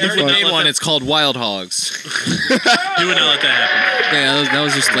see what They the already fuck. made one. It's called Wild Hogs. He would not let that happen. Yeah, that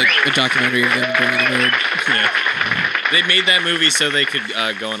was just like a documentary of them going on the road. Yeah. They made that movie so they could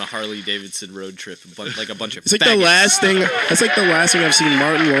go on a Harley Davidson road trip, like a bunch of. It's like the faggots. last thing. That's like the last thing I've seen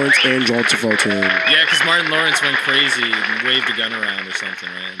Martin Lawrence and John Travolta in. Yeah, because Martin Lawrence went crazy and waved a gun around or something,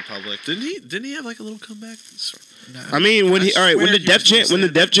 right, in public. Didn't he have like a little comeback? I mean, when I he when swear the he Def was doing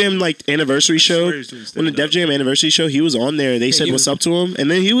Jam Def Jam like anniversary show, swear he was doing when the stand-up. Def Jam anniversary show, he was on there. They said he what's was- up to him,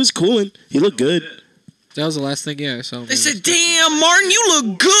 and then he was cooling. He looked good. That was the last thing, yeah, I saw. They said, "Damn, Martin, you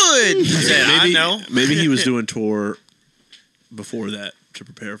look good." I said, "I know." Maybe he was doing tour before that to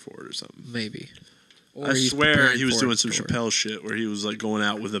prepare for it or something. Maybe. Or I he's swear preparing he was for doing it some tour. Chappelle shit where he was like going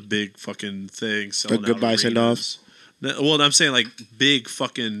out with a big fucking thing, selling out goodbye arenas. send-offs? No, well, I'm saying like big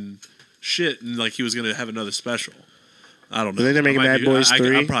fucking shit, and like he was gonna have another special. I don't know. I think they're making I might Bad Boys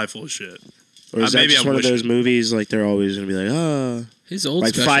 3. I'm probably full of shit. Or is that maybe just I'm one of those wishing. movies like they're always gonna be like, ah, His old like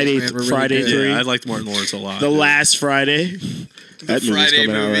specials, Friday- man, were really Friday good. 3. Yeah, I liked Martin Lawrence a lot. the dude. last Friday. That movie's Friday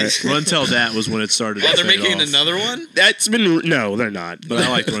coming out, movies. right? Run Tell Dat was when it started. Oh, to they're fade making off. another one? That's been no, they're not. But I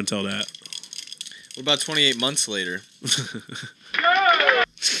liked Run Tell Dat. What about 28 months later?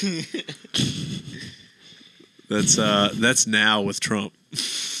 That's now with Trump.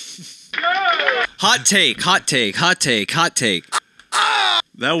 Hot take, hot take, hot take, hot take.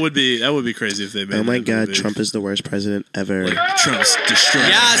 That would be crazy if they made. Oh my that god, movie. Trump is the worst president ever. Like Trump's destroyed.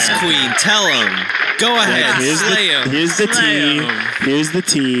 Yes, Queen, tell him. Go ahead, slay him. Here's the Slay tea. 'em. Here's the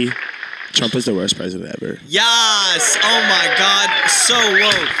tea. Trump is the worst president ever. Yes! Oh my god, so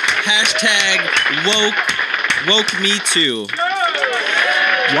woke. Hashtag woke me too.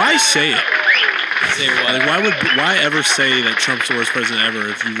 Why say it? Say what? Like, why ever say that Trump's the worst president ever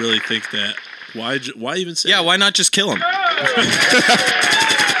if you really think that? Why even say? Yeah, it? why not just kill him?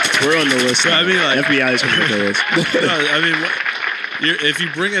 We're on the list. I mean, like- FBI is going to the list. No, I mean, if you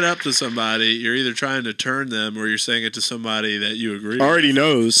bring it up to somebody, you're either trying to turn them or you're saying it to somebody that you agree with. Already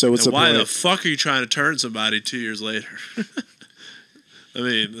knows. So what's And the why point? the fuck are you trying to turn somebody 2 years later? I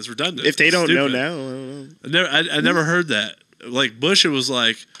mean, it's redundant. If they It's don't know stupid. now, I don't know. I never heard that. Like Bush, it was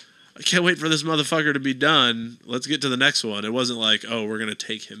like, I can't wait for this motherfucker to be done. Let's get to the next one. It wasn't like, oh, we're gonna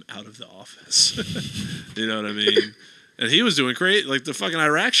take him out of the office. You know what I mean? And he was doing great. Like the fucking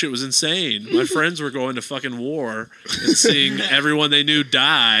Iraq shit was insane. My friends were going to fucking war and seeing everyone they knew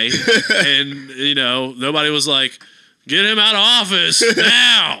die, and you know nobody was like, get him out of office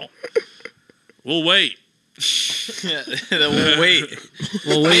now. We'll wait. We'll wait.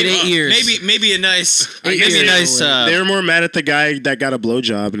 We'll wait 8 years. Maybe a nice. Eight Maybe a years. nice. They were more mad at the guy that got a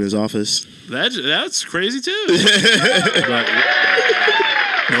blowjob in his office. That's crazy too. But,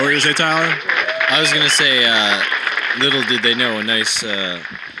 what were you gonna say, Tyler? I was gonna say, little did they know, a nice,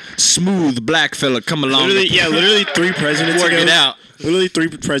 smooth black fella come along. Literally 3 presidents Work ago. it out. Literally 3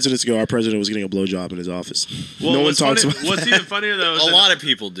 presidents ago, our president was getting a blowjob in his office. Well, no one what's talks funny- about What's that. even funnier though is A that lot of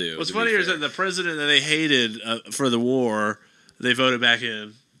people do. what's to be funnier is fair. that the president that they hated for the war, they voted back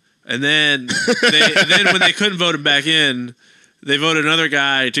in, and then when they couldn't vote him back in, they voted another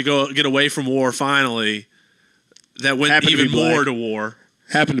guy to go get away from war. Finally, that went Happened to be even more black. to war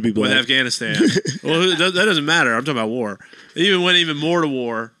Happened to be with black. Afghanistan. Well, that doesn't matter. I'm talking about war. They even went even more to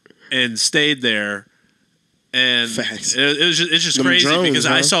war and stayed there. And Facts. it's just Them crazy drones, because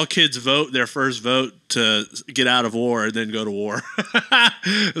I huh? saw kids vote their first vote to get out of war and then go to war.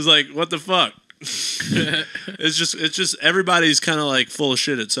 It's like, what the fuck? it's just everybody's kind of like full of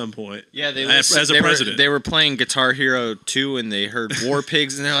shit at some point. Yeah, they as a president. They were playing Guitar Hero 2 and they heard War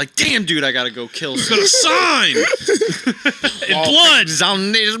Pigs and they're like, "Damn, dude, I gotta go kill some got a sign in blood. pigs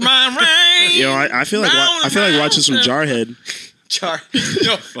on this my rain." You know, I feel like watching some Jarhead.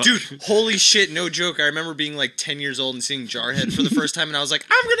 No, dude, holy shit, no joke. I remember being like 10 years old and seeing Jarhead for the first time, and I was like,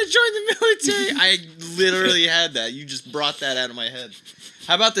 I'm gonna join the military. I literally had that. You just brought that out of my head.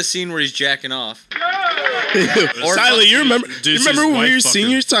 How about the scene where he's jacking off? Tyler, you remember when we were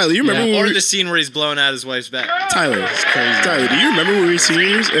seniors? Tyler, you remember or the scene where he's blowing out his wife's back? Tyler, it's crazy. Tyler, do you remember when we were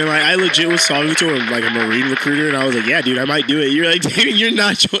seniors? And like, I legit was talking to him like a Marine recruiter, and I was like, yeah, dude, I might do it. You're like, Damon, you're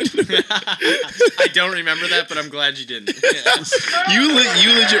not joining the I don't remember that, but I'm glad you didn't. You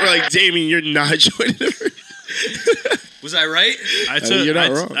legit were like, Damien, you're not joining the Was I right? You're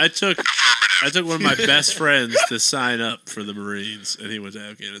not wrong. I took one of my best friends to sign up for the Marines, and he went to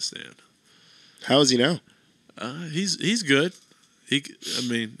Afghanistan. How is he now? He's good.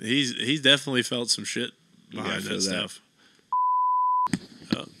 He's definitely felt some shit behind that stuff.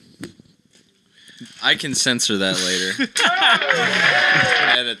 I can censor that later.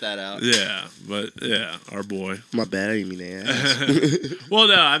 Edit that out. Yeah, but our boy. My bad, I didn't mean to ask. Well,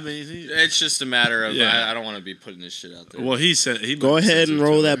 no, I mean it's just a matter of I don't want to be putting this shit out there. Well, he said he go ahead and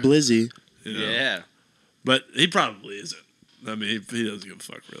roll that blizzy. You know? Yeah, but he probably isn't. I mean, he doesn't give a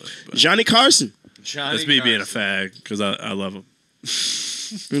fuck really. But Johnny Carson. That's me being a fag because I love him.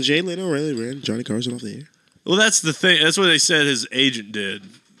 Jay Leno really ran Johnny Carson off the air. Well, that's the thing. That's what they said his agent did.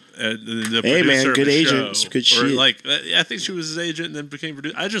 Hey man, good agent, good shit. Like, I think she was his agent and then became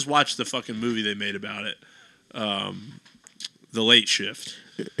producer. I just watched the fucking movie they made about it, The Late Shift.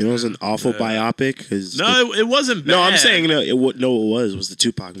 It was an awful biopic. No, it wasn't bad. No, I'm saying it was the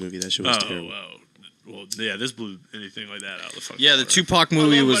Tupac movie. That shit was terrible. Well, yeah, this blew anything like that out of the fucking the Tupac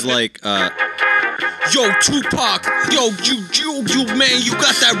movie was like, Yo, Tupac, yo, you man, you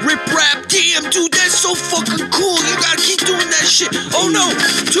got that rip rap. Damn, dude, that's so fucking cool. You gotta keep doing that shit. Oh no,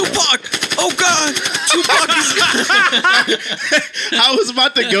 Tupac. Oh god, Tupac is. I was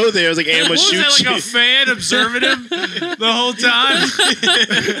about to go there. I was like, "Hey, I'm gonna shoot that, like you." A fan observing him the whole time.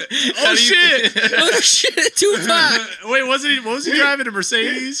 Oh shit! Oh shit, Tupac. Wait, was he driving a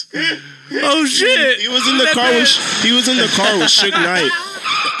Mercedes? Oh shit! He was in the car with Suge Knight.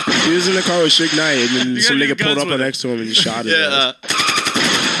 He was in the car with Suge Knight, and then some nigga pulled up next to him and he shot him. yeah.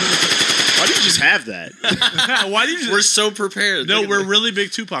 Why do you just have that? Why do you? We're so prepared. No, we're really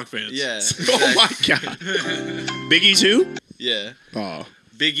big Tupac fans. Yeah. Oh my god. Biggie too? Yeah. Oh.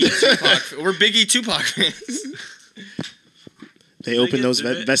 Biggie Tupac. We're Biggie Tupac fans. They opened those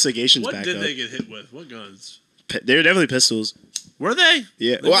investigations back up. What did they get hit with? What guns? They were definitely pistols. Were they?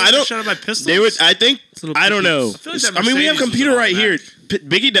 Yeah. They well, I don't. Shot at my pistols. They would. I think. I don't know. I mean, we have a computer right here.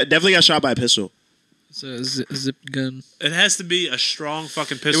 Biggie definitely got shot by a pistol. It's a zip gun. It has to be a strong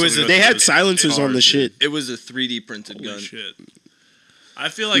fucking pistol. They had silencers on the shit. It was a 3D printed Holy gun. Shit. I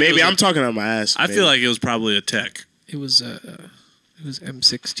feel like maybe I'm talking on my ass. I feel like it was probably a tech. It was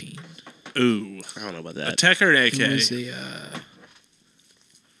M16. Ooh. I don't know about that. A tech or an AK? It was a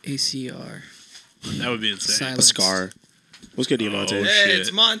ACR. That would be insane. Silence. A SCAR. What's good, Monte? Oh, Hey, shit.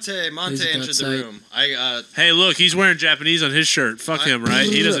 it's Monte. Monte entered the room. Hey, look, he's wearing Japanese on his shirt. Fuck him, right?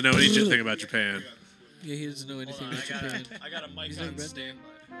 He doesn't know anything about Japan. Yeah, he doesn't know anything about Japan. I got a mic on standby.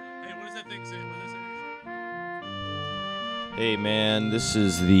 Hey, what does that thing say? Hey man, this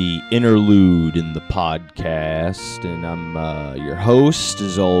is the interlude in the podcast, and I'm your host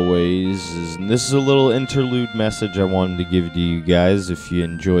as always. And this is a little interlude message I wanted to give to you guys. If you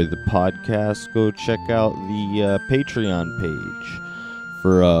enjoy the podcast, go check out the Patreon page.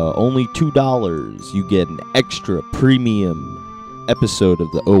 For only $2, you get an extra premium episode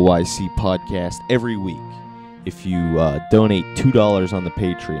of the OYC Podcast every week if you donate $2 on the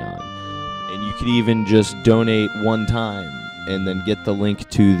Patreon. And you could even just donate one time and then get the link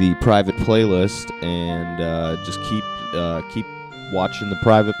to the private playlist and just keep watching the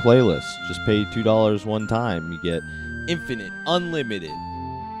private playlist. Just pay $2 one time. You get infinite, unlimited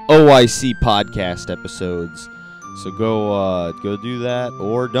OYC podcast episodes. So go do that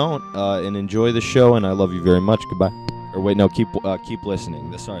or don't and enjoy the show. And I love you very much. Goodbye. Or wait, no, keep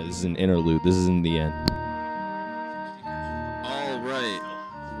listening. Sorry, this is an interlude. This isn't the end. All right,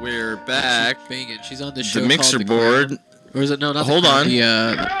 we're back. She's banging. She's on the show. The mixer called board. Or is it no? Not Hold on.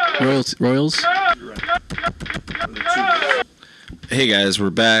 The Royals. Hey guys, we're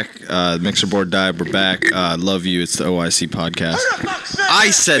back. Mixer board died. We're back. Love you. It's the OYC podcast. I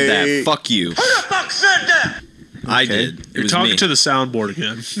said that. Fuck you. Who the fuck said that? I did. It You're was talking me. to the soundboard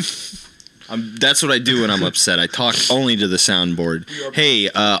again. That's what I do when I'm upset. I talk only to the soundboard. Hey,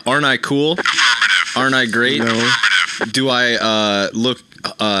 aren't I cool? Aren't I great? No. Do I look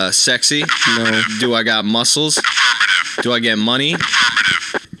sexy? No. Do I got muscles? Do I get money?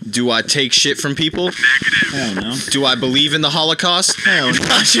 Do I take shit from people? Hell no. Do I believe in the Holocaust? Hell no.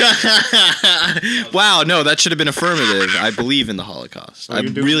 Wow, no, that should have been affirmative. I believe in the Holocaust. I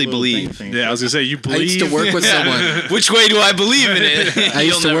really believe. Yeah, I was gonna say you believe. I used to work with someone. Which way do I believe in it? I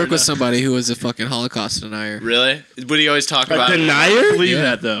used to work with somebody who was a fucking Holocaust denier. Really? What do you always talk about? Denier? Believe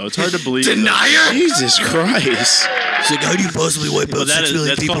that though. It's hard to believe. Denier? Jesus Christ. He's like, how do you possibly wipe out 6 million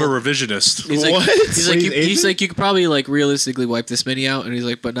That's people? called a revisionist. He's like, What? he's like, you could probably like realistically wipe this many out, and he's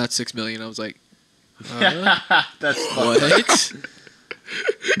like, but not 6 million. I was like, That's what?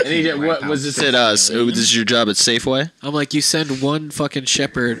 And he did, what was this at us? This is your job at Safeway? I'm like, you send one fucking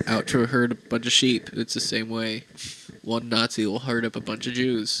shepherd out to herd a bunch of sheep. It's the same way. One Nazi will herd up a bunch of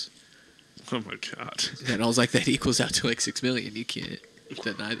Jews. Oh my god. And I was like, that equals out to like 6 million. You can't.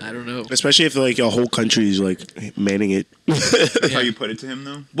 I don't know. Especially if like a whole country is like manning it. That's how you put it to him,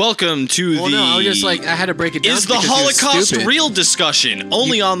 though? Welcome to Well, the... no, I was just like, I had to break it down. Is the Holocaust real discussion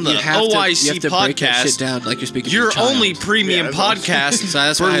only on the OYC Podcast? Shit down like you're speaking Your to a child. only premium podcast So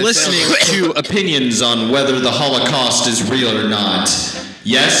that's for why I listening to opinions on whether the Holocaust is real or not.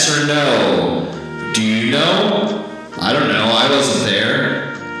 Yes or no? Do you know? I don't know. I wasn't there.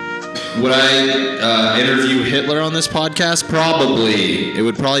 Would I interview Hitler on this podcast? Probably. It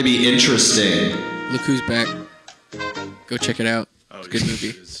would probably be interesting. Look who's back. Go check it out. It's a good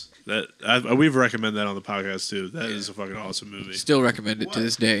movie. We've recommended that on the podcast too. That is a fucking awesome movie. Still recommend it to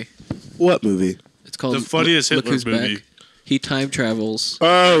this day. What movie? It's called The funniest Look Hitler Who's movie. Back. He time travels.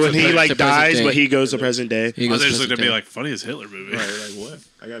 Oh, when to he pre- like to present dies, day. but he goes to present day. He I goes just to looked at present me day. like funniest Hitler movie. Right, like what?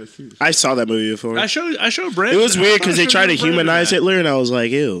 I gotta see this. I saw that movie before. I showed Brent. It was weird because they tried to Brandon humanize that. Hitler, and I was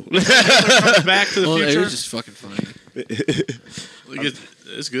like, ew. Hitler comes back to the Well, it future. was just fucking funny. Like,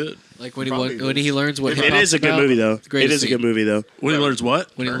 it's good. Like when he learns what It hip hop's is a good about, movie, though. the greatest It is a scene. good movie, though. When he learns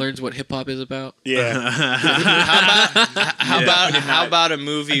what? When he learns what hip hop is about. Yeah. How about a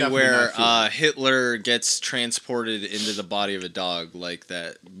movie definitely where not Hitler gets transported into the body of a dog, like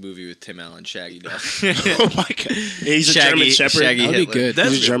that movie with Tim Allen, Shaggy Dog? Oh my god. He's a German Shepherd. Shaggy That'd be Hitler. good.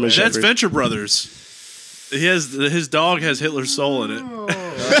 He's a German That's Shepherd. Venture Brothers. His dog has Hitler's soul in it.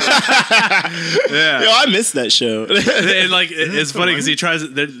 Yeah. Yo, I missed that show. And like it's funny because he tries.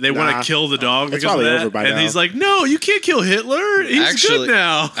 They want to kill the dog It's because of probably that, over by and now. he's like, "No, you can't kill Hitler. He's good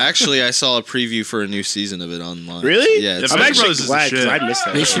now." Actually, I saw a preview for a new season of it online. Really? Yeah. It's I'm Venture actually Brothers is glad the because shit. I missed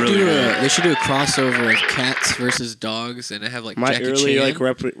that. They show. should really do good. They should do a crossover of cats versus dogs, and have like My Jackie early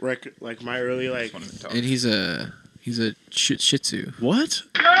Chan, like my early like. and he's a Shih Tzu. What?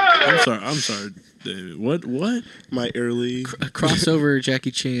 I'm sorry, David. What? My early. A crossover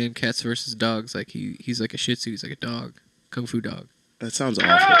Jackie Chan cats versus dogs. Like he's like a Shih Tzu. He's like a dog, kung fu dog. That sounds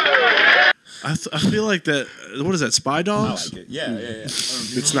awful. I feel like that. What is that? Spy I Dogs? like it. Yeah.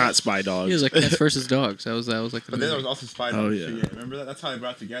 It's not Spy Dogs. He was like cats versus dogs. That was like the But then there movie. was also Spider. Oh, yeah. Remember that? That's how they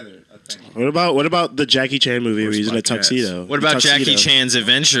brought together. I think. What about the Jackie Chan movie where he's in a Spy Cats. tuxedo? What about Tuxedo. Jackie Chan's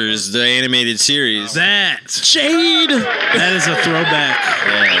Adventures, the animated series? That Jade? that is a throwback.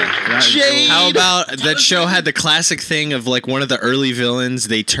 That is- How about that show had the classic thing of like one of the early villains,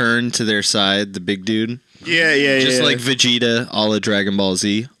 they turn to their side, the big dude. Yeah. Just like Vegeta, a la Dragon Ball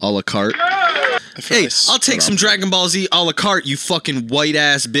Z, a la carte. Hey, I'll take some Dragon Ball Z a la carte, you fucking white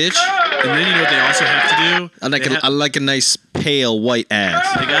ass bitch. And then you know what they also have to do? I like a nice pale white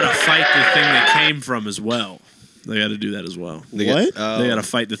ass. They gotta fight the thing they came from as well. They got to do that as well. What? They got to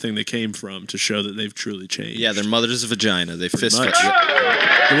fight the thing they came from to show that they've truly changed. Yeah, their mother's vagina. They fist much.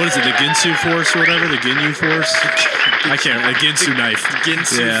 fight. What is it? The Ginsu Force or whatever? The Ginyu Force? I can't. The Ginsu knife.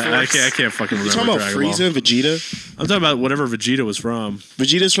 Ginsu Yeah, Force. I can't fucking You remember. talking about Dragon Ball. Frieza and Vegeta? I'm talking about whatever Vegeta was from.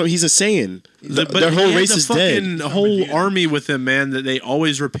 Vegeta's from. He's a Saiyan. Their he whole had race the is dead. fucking whole army with him, man. That they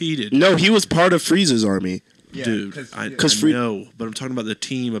always repeated. No, he was part of Frieza's army. Yeah, Dude, I know, but I'm talking about the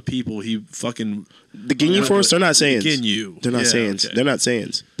team of people. He fucking The Ginyu Force. They're not Saiyans. Ginyu. They're not Yeah, Saiyans. okay. They're not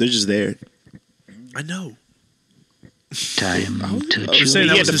Saiyans. They're just there. I know. Time to You're saying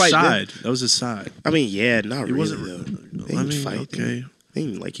that He was had to his fight them. side. That was his side. I mean, yeah, not He really wasn't. though. They I didn't mean, fight. okay, They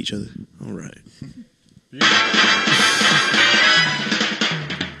didn't like each other. all right.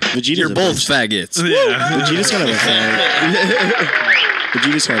 Vegeta's You're a both bitch. faggots. Yeah. Vegeta's kind of a fag.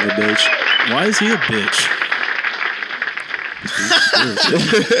 Vegeta's kind of a bitch. Why is he a bitch?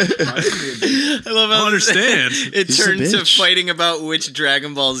 I love how I understand. it He's a turned to bitch. fighting about which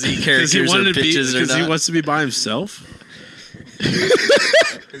Dragon Ball Z Because he characters are wanted to be. bitches or Because he not. wants to be by himself.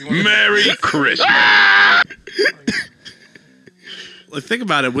 Merry Christmas. Like, think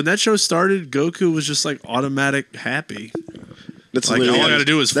about it. When that show started, Goku was just like automatic happy. That's Like, literally all I gotta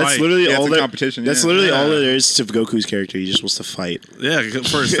do is That's fight. literally Yeah, all it's a there. competition, That's yeah. literally all Yeah. there is to Goku's character. He just wants to fight. Yeah,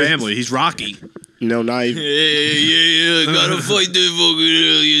 for his family, he's Rocky. No, not even. Yeah, gotta fight the fucking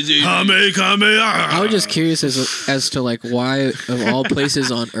alien. I was just curious as to like why of all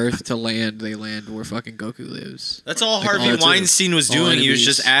places on Earth to land, they land where fucking Goku lives. That's all Like, Harvey Weinstein was doing. He was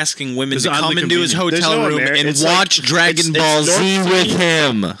just asking women to come into his hotel room and watch Dragon Ball Z with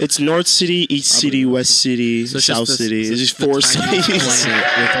him. It's North City, East City, West City, South City. It's just 4 cities. With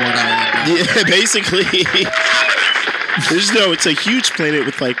one island. Yeah, basically. It's a huge planet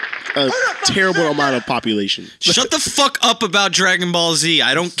with like a terrible amount of population. Shut the fuck up about Dragon Ball Z.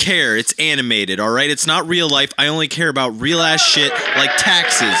 I don't care. It's animated, all right? It's not real life. I only care about real ass shit like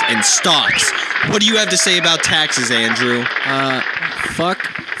taxes and stocks. What do you have to say about taxes, Andrew?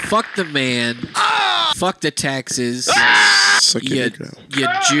 Fuck the man. Fuck the taxes. You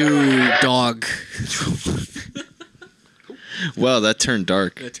Jew dog. Well, that turned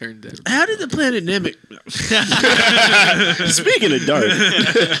dark. That turned dark. How did the planet Namek? Speaking of dark.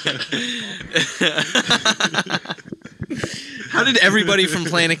 How did everybody from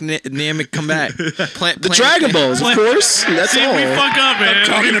Planet Namek come back? The Dragon Balls, of course. That's all. We fuck up, man. I'm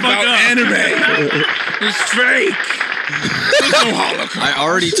talking about anime. It's fake. I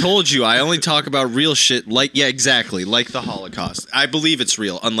already told you. I only talk about real shit like exactly, like the Holocaust. I believe it's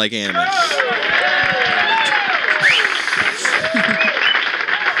real, unlike anime.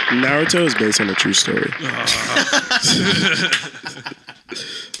 Naruto is based on a true story.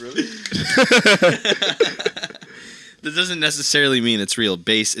 Really? That doesn't necessarily mean it's real.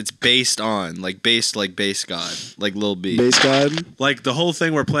 It's based on, like base God, like Lil B. Base God? Like the whole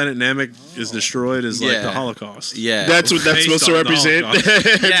thing where Planet Namek is destroyed is like the Holocaust. Yeah. That's what that's supposed to represent.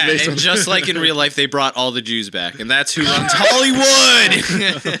 Yeah, and just like in real life, they brought all the Jews back, and that's who runs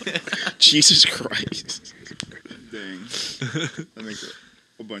Hollywood. Jesus Christ. Dang. That makes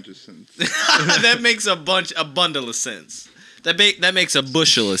a bunch of sense. That makes a bundle of sense. That makes a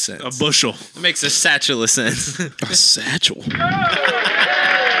bushel of sense. A bushel. It makes a satchel of sense. A satchel.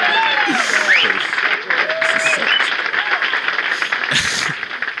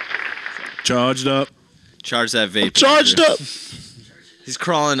 Charged up. Charge that vape. Charged up. He's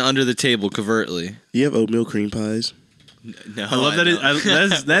crawling under the table covertly. You have oatmeal cream pies. No, I love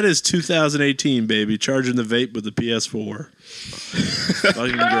that. That is 2018, baby. Charging the vape with the PS4.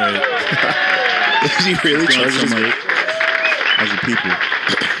 Fucking great. Is he really charging his vape? As a people.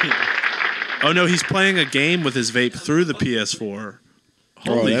 Oh no, he's playing a game with his vape through the PS4.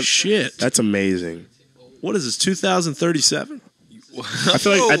 Holy shit! That's amazing. What is this? 2037?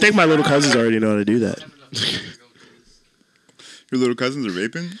 I think my little cousins already know how to do that. Your little cousins are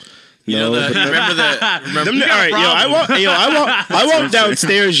vaping? No, remember that? All right, I walked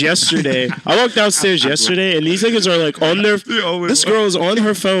downstairs yesterday. And these niggas are like on their. This girl is on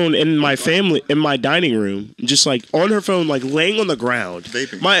her phone in my dining room, just like on her phone, like laying on the ground.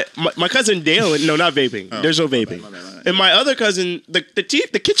 Vaping. My cousin Dale, no, not vaping. Oh. There's no vaping. And my other cousin, the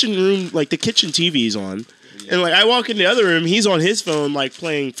kitchen room, like the kitchen TV is on. And like I walk in the other room, he's on his phone like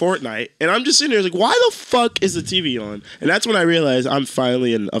playing Fortnite, and I'm just sitting there like, why the fuck is the TV on? And that's when I realized I'm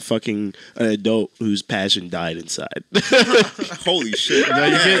finally an adult whose passion died inside. Holy shit! No,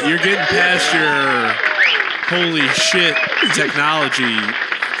 you're getting past your holy shit technology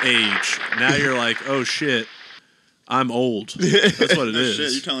age. Now you're like, oh shit, I'm old. That's what it is.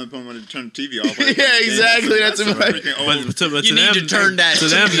 Shit, you're telling them to turn the TV off. Yeah, exactly. That's right. But You need to turn that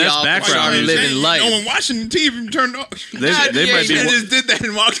TV off and start living life. No one watching the TV turned off. They might be. Just did that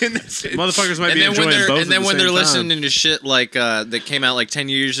and walked in. That shit. Motherfuckers might be enjoying both. And then when they're time. listening to shit like that came out like 10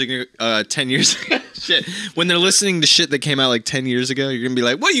 years ago, shit. When they're listening to shit that came out like 10 years ago, you're gonna be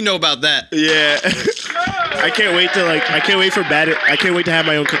like, what do you know about that? Yeah. I can't wait to have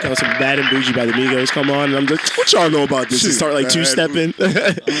my own cookout. Some Bad and Bougie by the Migos come on, and I'm like, what y'all know about this? And start like two-stepping.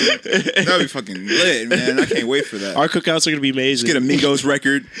 That'd be fucking lit, man. I can't wait for that. Our cookouts are gonna be amazing. Let's get a Migos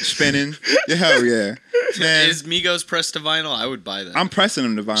record spinning. Yeah, hell yeah. Man. Is Migos pressed to vinyl? I would buy that. I'm pressing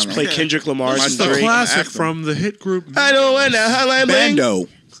them to vinyl. Just play Kendrick Lamar. It's the classic from the hit group. I don't want to Hotline Bling. Bando.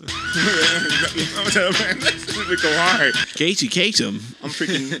 Go hard. Casey Kasem. I'm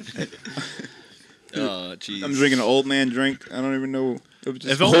freaking. Oh, jeez. I'm drinking an old man drink. I don't even know.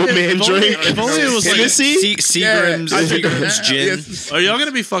 If only it was Hennessy? Seagram's gin. Yes. Are y'all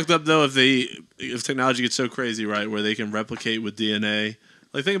gonna be fucked up though if technology gets so crazy, right, where they can replicate with DNA?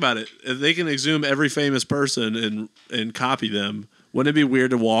 Like, think about it. If they can exhume every famous person and copy them, wouldn't it be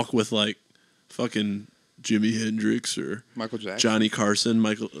weird to walk with like fucking Jimi Hendrix or Michael Jackson, Johnny Carson,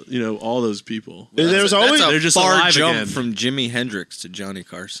 all those people? There's always they're just far alive jump again. from Jimi Hendrix to Johnny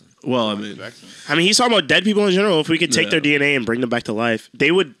Carson. Well, I mean, he's talking about dead people in general. If we could take their DNA and bring them back to life,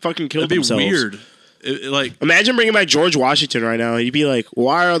 they would fucking kill that'd be themselves. weird. like imagine bringing back George Washington right now. He'd be like,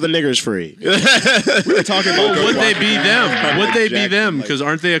 "Why are the niggers free?" We were talking about would they be them? Would they be Jackson, them? like- Because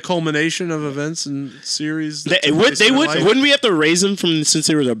aren't they a culmination of events and series? They that took would. place They in would. life? Wouldn't we have to raise them from since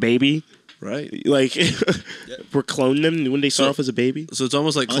they were a baby? Right. Like, we're cloning them when they start off as a baby. So it's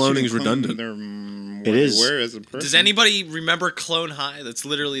almost like Unless you cloning is can clone redundant. them, It is. Where as a person. Does anybody remember Clone High? That's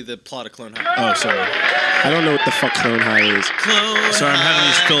literally the plot of Clone High. Oh, sorry. I don't know what the fuck clone high is. Clone Sorry, I'm having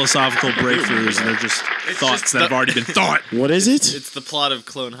these High. philosophical breakthroughs, and they're just thoughts just that have already been thought. What is it? It's the plot of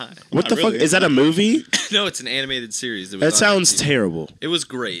Clone High. What Not the really. fuck? Is that a movie? No, it's an animated series. That sounds terrible. It was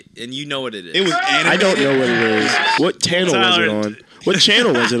great, and you know what it is. It was animated. I don't know what it is. What channel was it on? What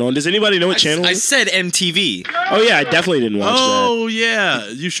channel was it on? Does anybody know what channel? I said MTV. Oh yeah, I definitely didn't watch Oh yeah,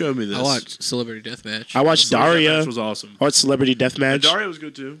 you showed me this. I watched Celebrity Deathmatch. that. I watched Celebrity Daria. Deathmatch was awesome. I watched Celebrity Deathmatch. Daria was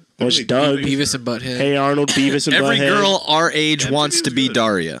good too. I watched Doug. Beavis and Butthead. Hey Arnold, Beavis and Every Butthead. girl our age MTV wants to was be good.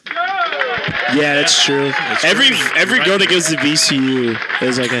 Daria. Yeah, that's true. Every true. girl that goes to VCU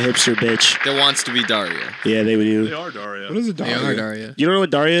is like a hipster bitch. That wants to be Daria. Yeah, they would They do. are Daria. What is it? They are Daria. You don't know what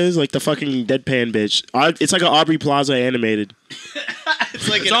Daria is? Like the fucking deadpan bitch. It's like an Aubrey Plaza animated. It's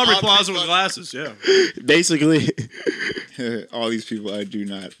like It's Aubrey Plaza with glasses. Yeah. Basically. All these people, I do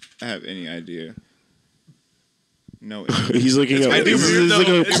not have any idea. No. He's looking up. It'd be He's weird, though.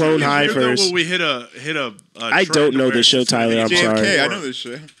 looking up It's Clone really High weird, though, first. when we hit a I trend don't know where this show, it's Tyler. I'm JFK, sorry. I know this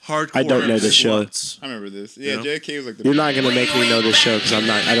shit. Hardcore. I don't know this show. sluts. I remember this. Yeah, Yeah. JFK was like the. You're not gonna make me know this show because I'm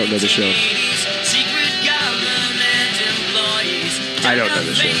not. I don't know the show. Secret government employees. I don't know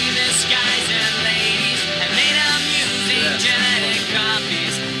the show. Famous guys and ladies have made up using genetic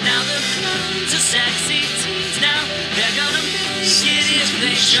copies. Now the clones are sexy teens. Now they're gonna make it if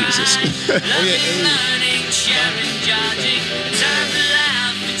they try. Loving, learning, sharing, judging. Time to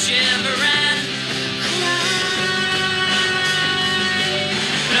laugh and shiver and cry.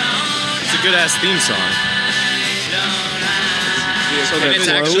 It's a good ass theme song. So And it's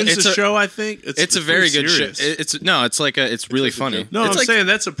that actually- clones it's the a- show. I think It's a very pretty good show. serious. It's really funny. No, it's I'm like, saying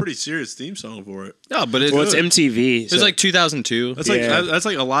that's a pretty serious theme song for it. no, but it's, Well, it's MTV. it was like 2002. That's Yeah. like that's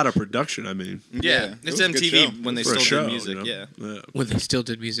like a lot of production. I mean, yeah, Yeah, it it's was a good MTV show. when they for a still show, did music. you know? Yeah, When they still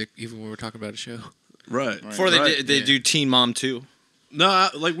did music, even when we're talking about a show. right. before they Right. did, they do Teen Mom 2. No,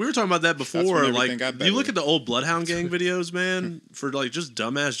 like we were talking about that before. when Like everything got you look better. at the old Bloodhound Gang videos, man, for like just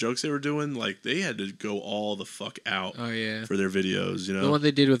dumbass jokes they were doing. Like they had to go all the fuck out Oh yeah. for their videos. You The know? one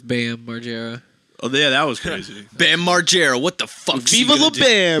they did with Bam Margera. Oh yeah, that was crazy. Bam Margera, what the fuck? Viva la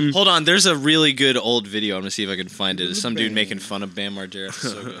Bam. Hold on, there's a really good old video. I'm gonna see if I can find it. It's some dude making fun of Bam Margera. It's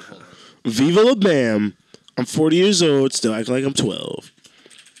so good. Hold on. Viva la Bam. I'm 40 years old. Still act like I'm 12.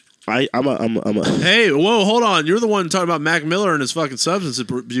 I'm a. Hey, whoa, hold on. You're the one talking about Mac Miller and his fucking substance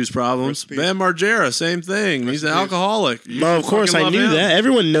abuse problems. Rest in Bam Margera, same thing. He's an in peace. alcoholic. You No, of course fucking I love knew him. that.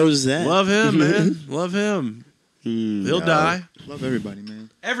 Everyone knows that. Love him, man. Love him. He'll die. Love everybody, man.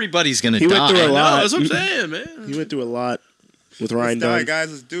 Everybody's gonna He die. went through a No, lot. that's what I'm saying, man. He went through a lot with Ryan Let's die, Dunn. guys.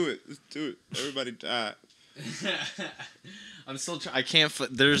 Let's do it. Let's do it. Everybody die. I'm still. I can't.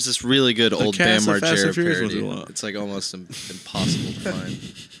 There's this really good old Bam cast of Fast Margera and Furious went parody. through a lot. It's like almost impossible to find.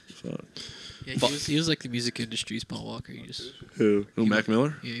 Yeah, he was like the music industry's Paul Walker. He just Who? Mac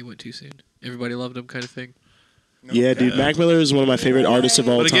Miller? yeah, he went too soon. Everybody loved him, kind of thing. Yeah, dude. Mac Miller is one of my favorite artists of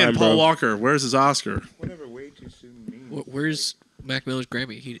all But again, time, Paul bro. Walker, where's his Oscar? Whatever way too soon means. Where's Mac Miller's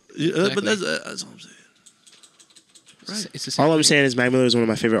Grammy? He, But that's what I'm saying. It's the same All I'm thing. saying is Mac Miller is one of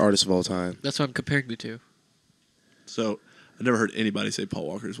my favorite artists of all time. That's what I'm comparing the two. So I never heard anybody say Paul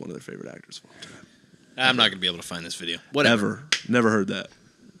Walker is one of their favorite actors of all time. I'm not gonna be able to find this video. Whatever. Ever. Never heard that.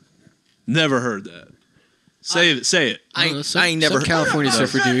 Never heard that. Say it. I don't know, I ain't never. some California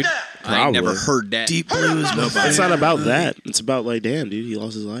surfer dude. I ain't never Probably. heard that. Deep Blue is nobody. It's not about that. It's about like, damn, dude, he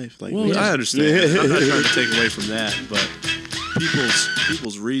lost his life. Like, Well, man. I understand. I'm not trying to take away from that, but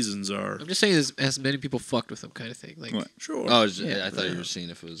people's reasons are I'm just saying, as many people fucked with him, kind of thing. Like, What? sure. Oh, Yeah. I thought you were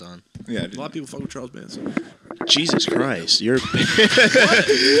seeing if it was on. Yeah, A lot of people fuck with Charles Manson. Jesus Christ, you're.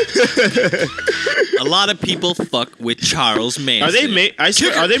 A lot of people fuck with Charles Manson. Are they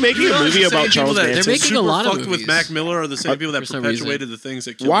are they making a movie about Charles that Manson? They're making a lot of fucked with movies. Mac Miller are the same people that For some perpetuated the things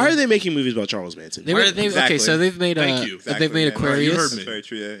that killed Why him. are they making movies about Charles Manson? they were, Right, they, exactly. okay, so they've made Thank you. they've made yeah. Aquarius. You heard me. That's very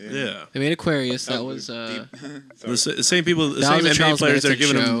true. Yeah. Yeah. They made Aquarius. That That was The same people, the That same was a NBA Charles players that are Manson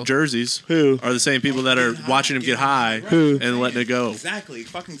giving show. him jerseys Who? are the same people that are watching him get high Who? and letting it go. Exactly.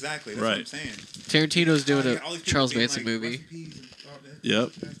 Fucking exactly. That's Right. what I'm saying. Tarantino's doing You a got all these people Charles being Manson like, movie. "Rest in peace," and all that.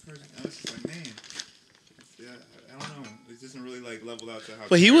 Yep. That's person. I was just like, man. Yeah, I don't know. It doesn't really like leveled out to how.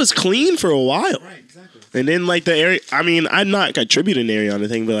 But he was clean for a while. Right, exactly. And then like the area, I mean, I'm not attributing Ariana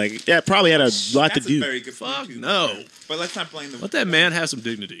thing, but like, yeah, it probably had a lot to That's a do. very good point, Fuck too. no. But let's not blame the. Let that man have some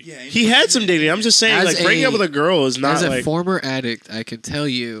dignity. Yeah, He had some dignity. I'm just saying, As like breaking up with a girl is not As a like. former addict, I can tell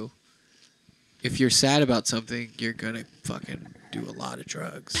you, if you're sad about something, you're gonna fucking do a lot of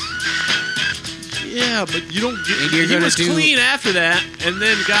drugs. Yeah, but you don't get. And you're He gonna was do- clean after that, and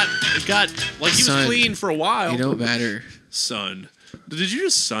then got like he was Son, clean for a while. You don't matter. Son. Did you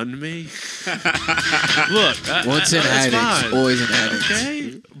just son me? Look, Once an that's addict, fine. always an addict.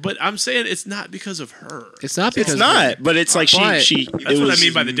 Okay, but I'm saying it's not because of her. It's not because It's not, but it's like But- she. That's it what was, I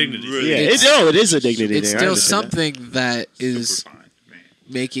mean by the dignity. Yeah, It's- it is a dignity. It's thing. I still understand that. something that is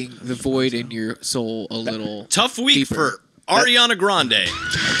making the void in your soul a little Tough week deeper. for Ariana Grande.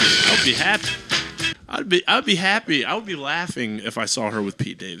 I would be happy. I'd be happy. I would be laughing if I saw her with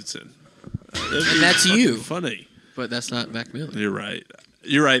Pete Davidson. And that's you. Funny. But that's not Mac Miller. You're right.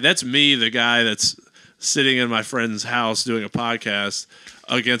 You're right. That's me, the guy that's sitting in my friend's house doing a podcast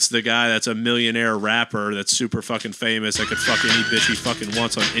against the guy that's a millionaire rapper that's super fucking famous that could fuck any bitch he fucking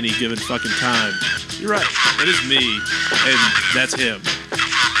wants on any given fucking time. You're right. That is me, and that's him.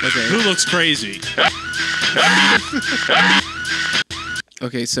 Okay. Who looks crazy?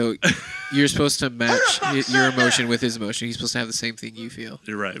 Okay, so you're supposed to match your emotion with his emotion. He's supposed to have the same thing you feel.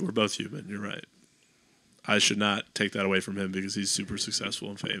 You're right. We're both human. You're right. I should not take that away from him because he's super successful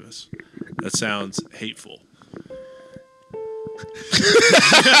and famous. That sounds hateful.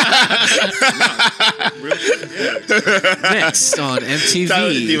 Next on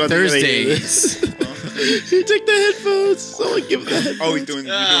MTV Thursdays. He took the headphones. Someone give him the headphones. Oh, he's doing.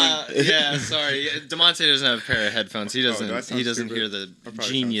 Yeah, sorry. Demonte doesn't have a pair of headphones. He doesn't. that sounds he doesn't stupid. hear the That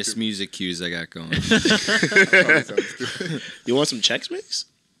probably genius sounds music cues I got going. You want some Chex Mix?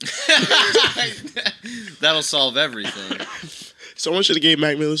 That'll solve everything. Someone should have gave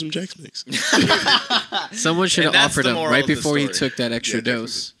Mac Miller some Chex Mix. Someone should have And that's offered the him moral right of the before he story. took that extra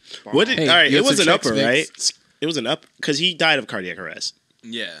dose. What did? Hey, all right, you it want was some an Chex upper, Mix? right? It was an up because he died of cardiac arrest.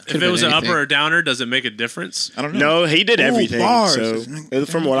 Yeah. If it was an upper or downer, does it make a difference? I don't know. No, he did everything. bars. So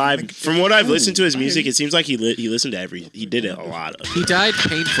from what I've listened to his music, it seems like he listened to he did it a lot of. He died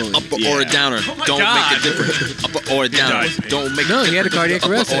painfully. Upper or a downer, don't God. make a difference. Upper or a downer, don't make. No, he had a cardiac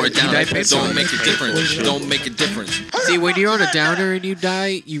arrest. Upper or a He downer, died painfully. don't make a difference. Don't make a difference. See, when you're on a downer and you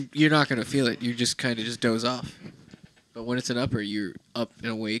die, you're not gonna feel it. You just kind of just doze off. But when it's an upper, you're up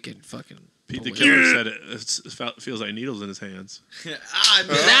and awake and fucking. Pete the Killer said it feels like needles in his hands.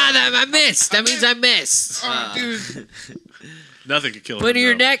 I missed. That means I missed. Dude. Nothing could kill him. Put it in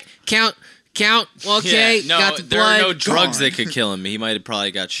your though. neck. Count. Okay, Yeah, no, got the there blood. are no drugs that could kill him. He might have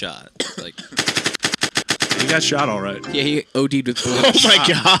probably got shot. Like, He got shot all right. Yeah, he OD'd with blood. Oh my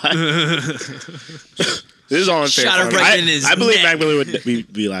god! This is all unfair. Shot him for him. right in his I believe neck. Mac Miller would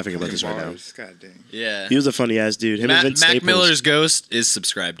be laughing about this right now. God dang. yeah. He was a funny ass dude. Him and Vince Mac Staples. Miller's Ghost is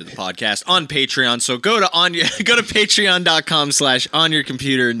subscribed to the podcast on Patreon. So go to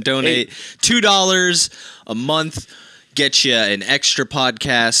patreon.com/OnYourComputer and donate $2 a month. Get you an extra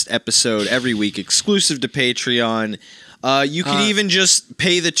podcast episode every week, exclusive to Patreon. You can even just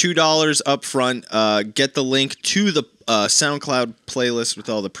pay the $2 up front, get the link to the SoundCloud playlist with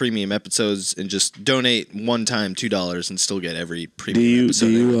all the premium episodes, and just donate one time $2 and still get every premium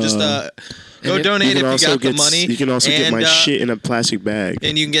episode. Just go donate if you got the money. You can also get my And, shit in a plastic bag.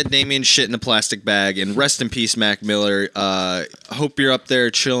 and you can get Damien's shit in a plastic bag. And rest in peace, Mac Miller. Hope you're up there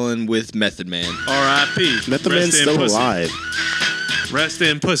chilling with Method Man. R.I.P. Method Man's still alive. Rest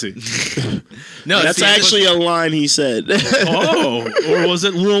in pussy. No, That's actually a line he said. Oh, or was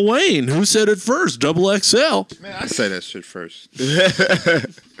it Lil Wayne? Who said it first? Double XL. Man, I said that shit first.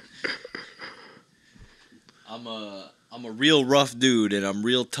 I'm a real rough dude, and I'm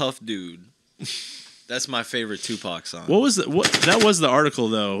real tough dude. That's my favorite Tupac song. What was that was the article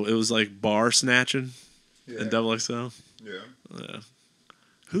though? It was like bar snatching and Double XL. Yeah.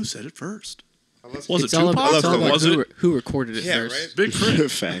 Who said it first? Was It's it all Tupac? about Was it who recorded it Yeah, first. right? Big Crit?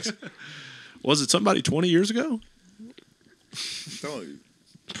 Facts. Was it somebody 20 years ago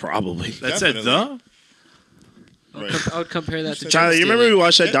Probably. that said the? I would compare that to Tyler, you remember we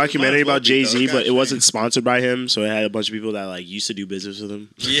watched that Yeah, documentary it might about as well be, Jay-Z, though. but it wasn't sponsored by him, so it had a bunch of people that like used to do business with him.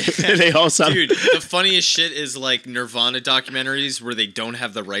 Yeah. They all sound. Dude, the funniest shit is like Nirvana documentaries where they don't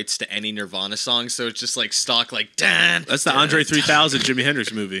have the rights to any Nirvana songs, so it's just like stock like Dan. That's the Andre 3000 Jimi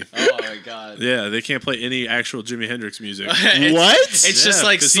Hendrix movie. Oh my god. Yeah, they can't play any actual Jimi Hendrix music. It's What? just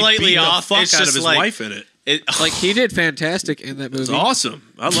like 'cause he slightly beat the off. fuck It's out just of his like wife in it. Like he did fantastic in that movie. It's awesome.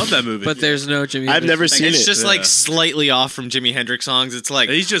 I love that movie. But there's no Jimi I've Hendrix. never seen It's it. just like slightly off from Jimi Hendrix songs. It's like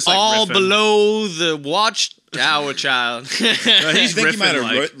He's just like all riffing. below the watchtower, child. He's You think he might riffing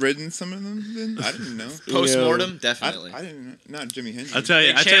have like. written some of them? Then I didn't know. Postmortem, definitely. I didn't know. Not Jimi Hendrix. I tell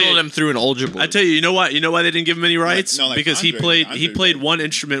you, They channeled him through an Ultra board. I tell you, you know what? You know why they didn't give him any rights? no, like because he Andre played does. one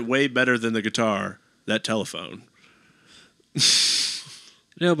instrument way better than the guitar. That telephone.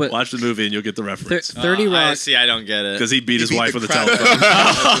 No, but Watch the movie and you'll get the reference. 30 Rock. I see. I don't get it. Because he beat his beat wife the with a crap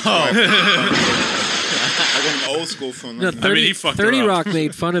telephone. Like an old school phone. No, Like 30, he fucked 30 her up. Rock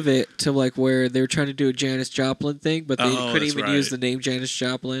made fun of it to like where they were trying to do a Janis Joplin thing, but they couldn't that's even right. use the name Janis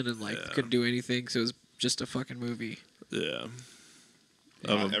Joplin and like couldn't do anything, so it was just a fucking movie Yeah.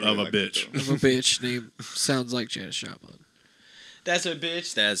 Yeah, Of a bitch. of a bitch named sounds like Janis Joplin. That's a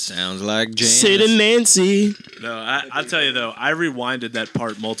bitch. That sounds like James. Sid and Nancy. No, I'll tell you though, I rewinded that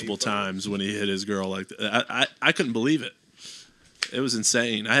part multiple times when he hit his girl like that. I couldn't believe it. It was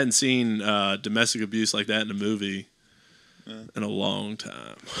insane. I hadn't seen domestic abuse like that in a movie in a long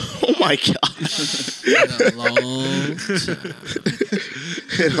time. Oh my god. In a long time.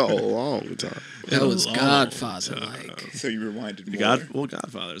 In a long time. That was long Godfather like. So you rewinded more.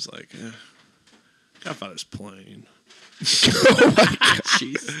 Godfather's like, Godfather's plain.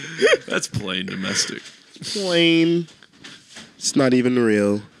 Jeez. That's plain domestic. Plain. It's not even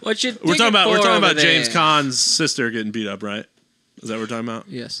real. What you We're talking about there? James Caan's sister getting beat up, right? Is that what we're talking about?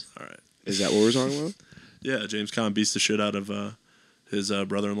 Yes. All right. Is that what we're talking about? Yeah, James Caan beats the shit out of his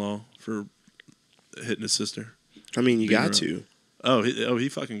brother-in-law for hitting his sister. I mean, you Beating her got up. to. He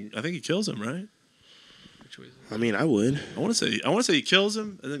fucking. I think he kills him, right? I mean, I would. I want to say he kills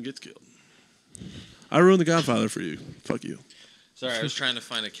him and then gets killed. I ruined The Godfather for you. Fuck you. Sorry, I was trying to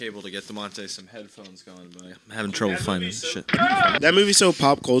find a cable to get Demonte some headphones going, but I'm having trouble finding shit. That movie's so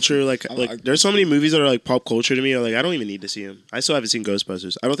pop culture. Like there's so many movies that are like pop culture to me. Like I don't even need to see them. I still haven't seen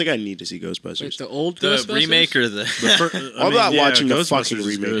Ghostbusters. I don't think I need to see Ghostbusters. Wait, the old The Ghostbusters? remake or the... I'm not watching the fucking Ghostbusters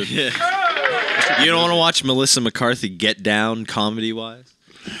is remake. good. Yeah. You don't want to watch Melissa McCarthy get down comedy-wise?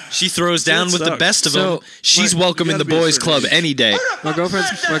 She throws down with the sucks. best of So, them. She's welcome in the gotta be a boys' certain club age. any day. My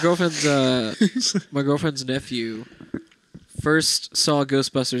girlfriend's nephew first saw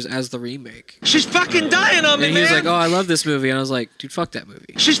Ghostbusters as the remake. She's fucking dying on me, And he was man. like, "Oh, I love this movie." And I was like, "Dude, fuck that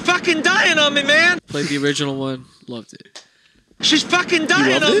movie." She's fucking dying on me, man. Played the original one, loved it. She's fucking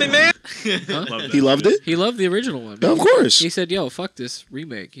dying loved on it? me, man. Love that. He loved it. He loved the original one. Of course. He said, "Yo, fuck this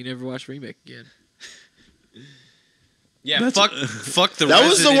remake." He never watched remake again. Yeah, fuck the That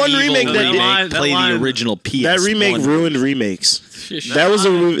was the Resident one Evil remake that remake. did- Play that line- the original PS1. That remake ruined remakes. That was a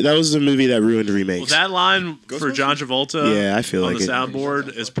movie. That was the movie that ruined Well, remakes. that line for John Travolta Yeah, I feel on like the it.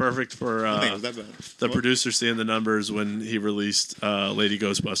 soundboard is perfect for I think it was that bad. the producer seeing the numbers when he released Lady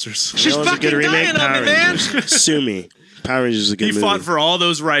Ghostbusters. She's That was a good fucking remake. dying on Power me, man. Rangers. Sue me. Power Rangers is a good He movie. fought for all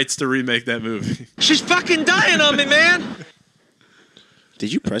those rights to remake that movie. She's fucking dying on me, man.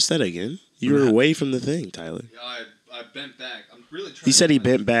 Did you press that again? You were away from the thing, Tyler. I bent back. I'm really trying. He said he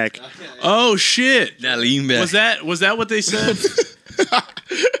bent back. Oh shit! Now lean back. Was that what they said?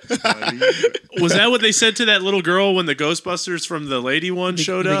 Was that what they said to that little girl when the Ghostbusters from the lady one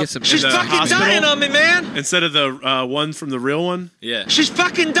showed they up? get some- in She's the fucking hospital? dying on me, man. Instead of the one from the real one? Yeah. She's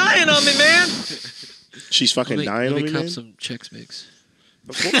fucking dying on me, man. She's fucking Let me, dying let on me me, cop man. some Chex Mix.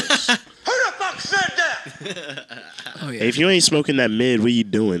 Of course. Who the fuck said that? Oh yeah. Hey, if you ain't smoking that mid, what you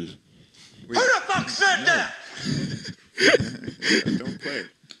doing? Who the fuck said that? Don't play.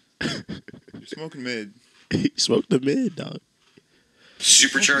 You're smoking mid. Smoke the mid, dog.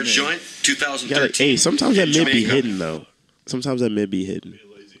 Supercharged joint, You gotta, 2013. hey, sometimes that mid be Jamaica. hidden though. Sometimes that mid be hidden.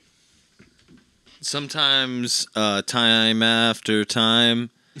 Sometimes time after time.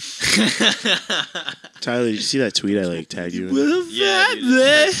 Tyler, did you see that tweet I like tagged you in? Yeah, dude,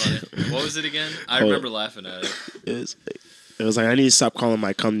 it's pretty funny. What was it again? I remember laughing at it. It was like I need to stop calling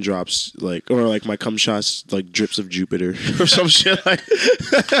my cum drops or my cum shots like drips of Jupiter or some shit like.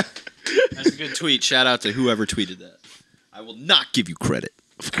 That's a good tweet. Shout out to whoever tweeted that. I will not give you credit.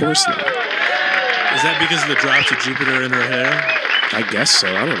 Of course not. Is that because of the drops of Jupiter in her hair? I guess so.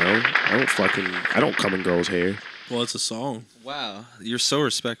 I don't know. I don't come in girls' hair. Well, it's a song. Wow, you're so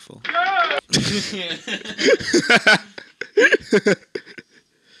respectful.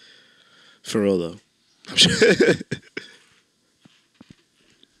 For real though.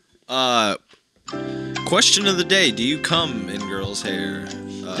 Question of the day: do you come in girls' hair?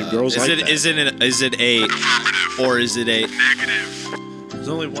 Do girls like that? Is it a or is it a There's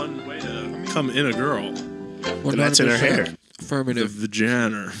only one way to come in a girl. And that's in her hair. The Affirmative.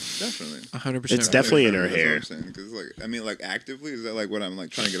 vagina. Definitely. 100%. It's definitely in her That's what hair. I'm saying. 'Cause, like, I mean, like, actively, is that like what I'm like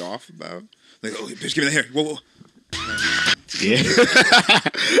trying to get off about? Like, oh, bitch, give me the hair. Whoa, whoa. Yeah.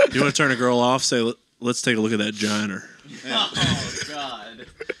 You want to turn a girl off? Say, let's take a look at that giner. Oh God.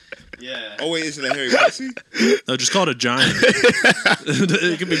 Yeah. Oh wait, is it a hairy pussy? No, just call it a giner.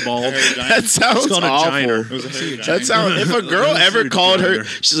 It can be bald. That sounds Just call it a awful. giner. That sounds. If a girl ever called her, Giner.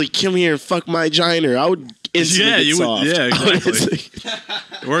 she's like, "Come here and fuck my giner," I would instantly get You soft. would. Yeah, I would exactly.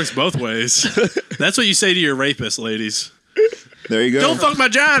 instantly- It works both ways. That's what you say to your rapist, ladies. There you go. Don't fuck my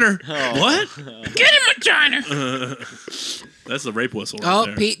giner. Oh. What? Get him a giner. That's the rape whistle. Oh, Right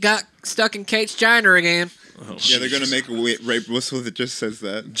there. Pete got stuck in Kate's giner again. Oh, Yeah, they're gonna make a rape whistle that just says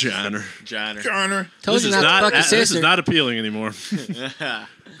that. giner. Giner. Told This you is not to not. fuck your This is sister. not appealing anymore.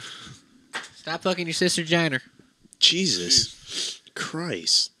 Stop fucking your sister giner. Jesus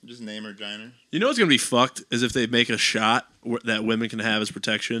Christ. Just name her Giner. You know what's gonna be fucked is if they make a shot that women can have as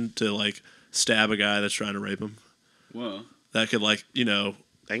protection to like stab a guy that's trying to rape them. Whoa. That could like That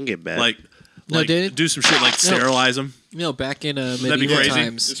can get bad. like No, like did it? do some shit like No. sterilize them. You know, back in be medieval crazy.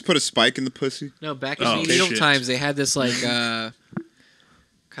 times. Just put a spike in the pussy. No, back in Oh, medieval shit. times, they had this like kind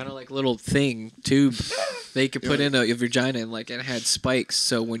of like little tube they could put in a vagina and like it had spikes,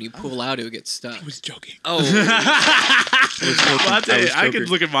 so when you pull out, it would get stuck. I was joking. Oh, Monte, I could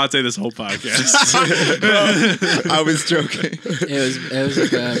look at Monte this whole podcast. I was joking. it was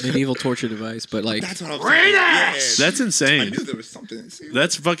like a medieval torture device, but like, That's what I'm saying. Yeah. That's I insane. knew there was something. See,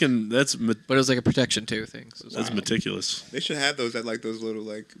 That's fucking. That's but it was like a protection too thing. So that's meticulous. they should have those at like those little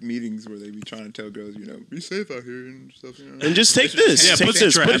like meetings where they be trying to tell girls, you know, be safe out here and stuff. You know. and just take this. Yeah, take pussy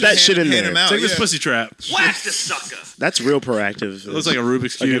this. trap. Put that shit in Hand there. him out. Take this yeah. pussy trap. Whack the sucker. That's real proactive. It looks like a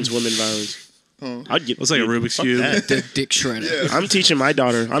Rubik's cube. against women violence. Oh. I'd get. Looks like a Rubik's fuck cube. that. the dick shredder. I'm teaching my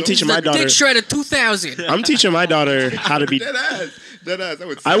daughter. I'm teaching my daughter. Dick shredder 2000. I'm teaching my daughter how to be. Dead ass. Dead ass.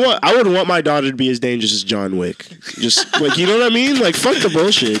 I would want my daughter to be as dangerous as John Wick. Just like, you know what I mean? Like, fuck the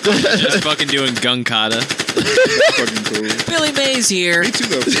bullshit. Just fucking doing gun kata. fucking cool. Billy Mays here. Me too,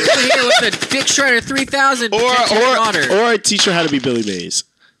 though. Billy here with the Dick Shredder 3000. to protect your daughter. or I teach her how to be Billy Mays.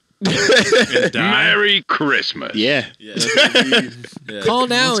 And die. Merry Christmas. Yeah. Call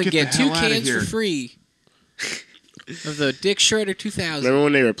now Let's and get get the 2 hell outta cans here. for free of the Dick Shredder 2000. Remember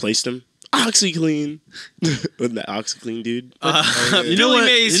when they replaced him? OxyClean. With that OxyClean dude. You know Billy what?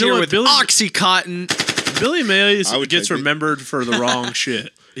 Mays You know here what? with Billy- Oxycontin. Billy Mays I would gets take it. remembered for the wrong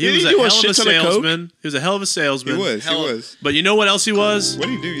shit. He Didn't was he a do a hell of a shit ton of coke? salesman. He was a hell of a salesman. He was. He was. But you know what else he was? What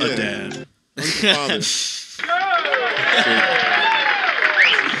do you do? A Yeah. dad. Father.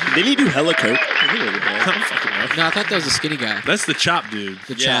 Didn't he do hella coke? No, I thought that was a skinny guy. That's the chop dude.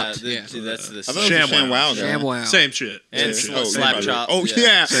 The Yeah, chopped. Yeah. that's the I thought it was ShamWow. ShamWow. though. ShamWow. Same shit. and Same Oh, shit. slap yeah. chop. Oh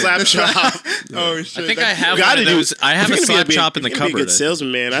yeah, Slap chop. Oh shit. I think I have Gotta one of do- those. I have a If you're gonna slap be chop in the if you're gonna be a cupboard. good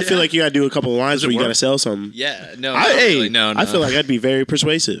salesman, man. I feel like you gotta do a couple of lines Does it where you work? gotta sell something. Yeah, no, I, not hey, really. No. I feel like I'd be very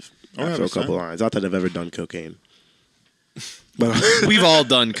persuasive Oh, after a 100%. couple of lines. Not that I've ever done cocaine. But we've all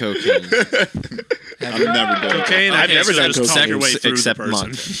done cocaine. I've never done Cocaine. I've I never guess done just talk your way cocaine, through except the person.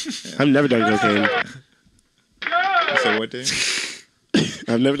 Monte. I've never done cocaine. You said what, Dave?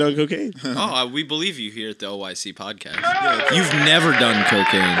 I've never done cocaine. Oh, we believe you here at the OYC Podcast. You've never done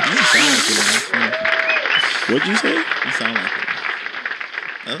cocaine. You sound like it, man. What'd you say? You sound like it.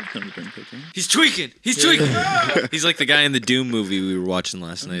 I've never done cocaine. He's tweaking. He's tweaking. He's like the guy in the Doom movie we were watching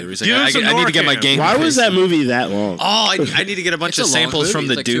last night. Where he's like, Give him some I need to get my Narcan. game. Why was face. that movie that long? Oh, I need to get a bunch It's of a long samples movie. from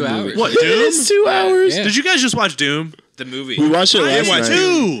the It's like 2 Doom hours. movie. What, dude? It's 2 hours. Yeah. Did you guys just watch Doom? The movie. We watched it last What, night.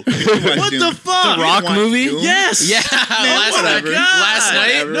 two? What the fuck? The Rock watch movie? Doom? Yes. Yeah, last oh my night. God. Last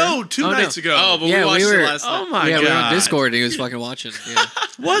night? No, two Oh, no. nights ago. Oh, but Yeah, we watched we were- it last night. Oh my yeah, god. we were on Discord and he was fucking watching. Yeah.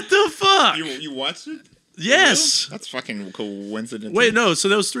 What the fuck? You watched it? Yes. That's fucking coincidence. Wait, no. So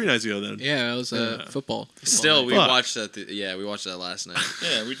that was 3 nights ago then. Yeah, it was football. Still, we Fuck. watched that. We watched that last night.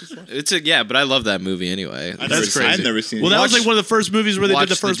 Yeah, we just watched it. It's a but I love that movie anyway. That's crazy. I've never seen it. Well, that was Watch- like one of the first movies where they did watch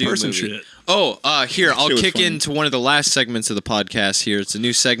the the first Doom person movie. shit. Oh, here I'll Shit was kick funny. into one of the last segments of the podcast. Here, it's a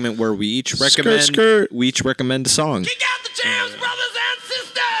new segment where we each recommend. skirt. We each recommend a song. Kick out the jams, brothers and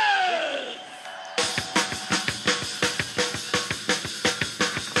sisters!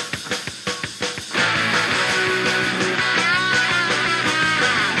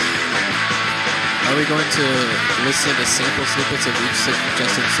 Are we going to listen to sample snippets of each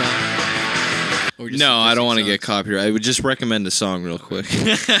suggested song? Or just No, I don't suggested want to get songs? copyright. I would just recommend a song real quick.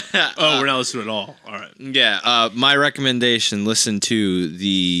 Oh, we're not listening at all. All right. Yeah, my recommendation: listen to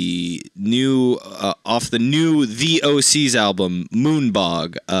the new off the new The OC's album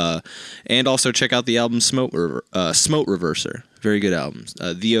Moonbog, and also check out the album Smote Reverser. Very good albums.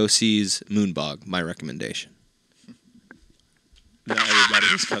 The OC's Moonbog. My recommendation. Now everybody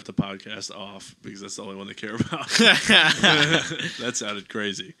just cut the podcast off because that's the only one they care about. That sounded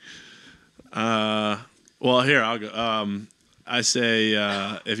crazy. Well, here I'll go. I say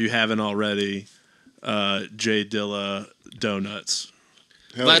if you haven't already, J Dilla Donuts.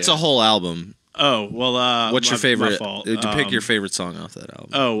 That's a whole album. Oh well. What's your favorite? My fault. Pick your favorite song off that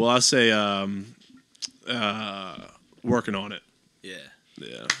album. Oh well, I'll say Working on It. Yeah.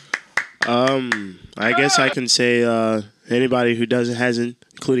 I guess I can say anybody who hasn't,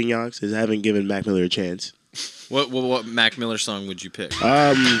 including Yox, haven't given Mac Miller a chance. What Mac Miller song would you pick?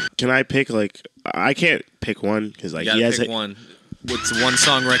 Can I pick I can't pick one because You gotta pick one. What's one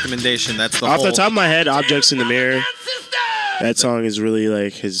song recommendation? That's the off whole... the top of my head, Objects in the Mirror. That song is really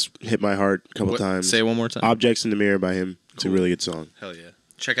has hit my heart a couple times. Say it one more time. Objects in the Mirror by him. It's a really good song. Hell yeah.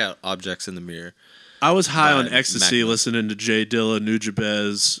 Check out Objects in the Mirror. I was high on ecstasy listening to J Dilla,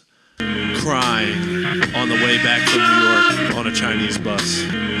 Nujabez crying on the way back from New York on a Chinese bus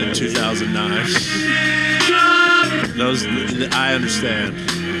in 2009. I understand.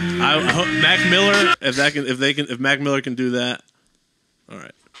 I hope Mac Miller, if Mac Miller can do that, all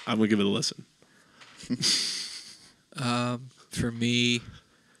right, I'm gonna give it a listen. For me,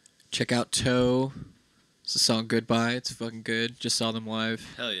 check out Toe. It's the song Goodbye. It's fucking good. Just saw them live.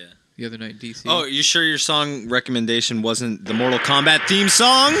 Hell yeah. The other night in DC. Oh, you sure your song recommendation wasn't the Mortal Kombat theme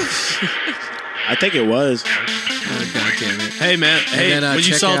song? I think it was. Oh, God damn it. Hey man, then, when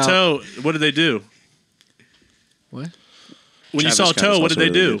you saw check out- Toe, what did they do? What? When you Travis saw Scott Toe, is what did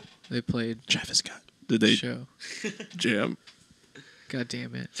also they really do? They played Travis Scott. Did they show. jam? God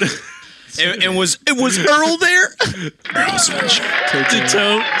damn it. And was Earl there? Did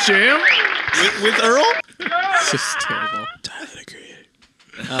Toe jam with Earl? It's just terrible.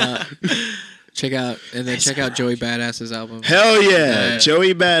 Check out Joey Badass's album. Hell yeah.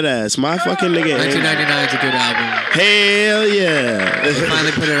 Joey Badass. My fucking nigga. 1999 is a good album. Hell yeah. They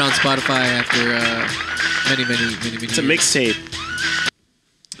finally put it on Spotify after many It's a mixtape.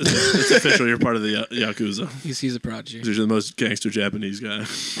 It's official. You're part of the Yakuza. He's a prodigy. You're the most gangster Japanese guy.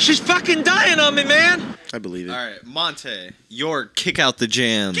 She's fucking dying on me, man. I believe it. All right, Monte, your Kick Out the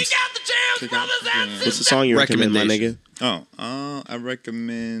Jams. Kick out the jams, brothers and sisters. What's the song you recommend, my nigga? I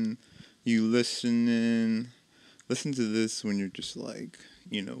recommend you listen to this when you're just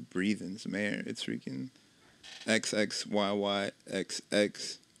breathing some air. It's freaking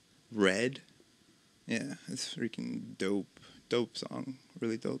XXYYXX Red. Yeah, it's freaking dope song.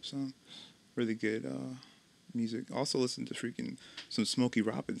 Really dope song. Really good music. Also listen to freaking some Smokey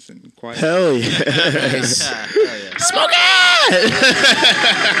Robinson. Quiet. Hell yeah. Nice. Hell yeah. Smokey!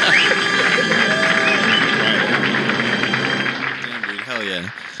 Damn, dude, hell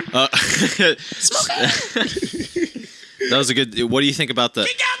yeah. That was a good... What do you think about the...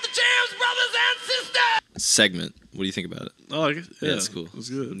 Kick out the jams, brothers and sisters. segment? What do you think about it? Oh, I guess, yeah, it's cool. It's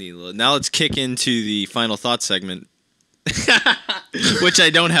good. Now let's kick into the final thought segment, which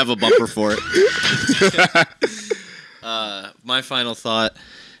I don't have a bumper for it. My final thought: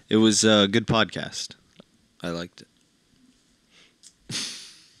 it was a good podcast. I liked it.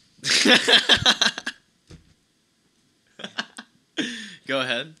 Go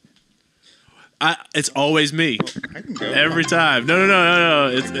ahead. It's always me. Every time.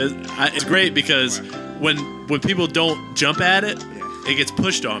 No. It's great because when people don't jump at it, it gets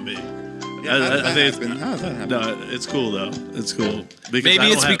pushed on me. I think How does that happen? No, it's cool though. It's cool. Because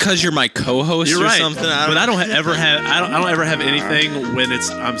Maybe it's because you're my co-host you're or right. something. But I don't ever have anything when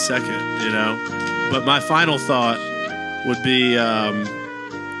I'm second, you know. But my final thought would be,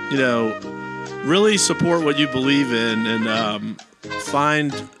 really support what you believe in and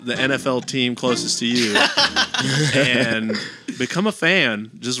find the NFL team closest to you and become a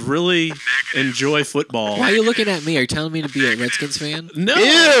fan. Just really enjoy football. Why are you looking at me? Are you telling me to be a Redskins fan? No,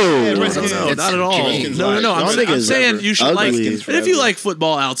 Ew. no, not at all. No. I'm saying you should like. And if you like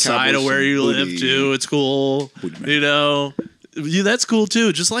football outside of where you live too, it's cool. That's cool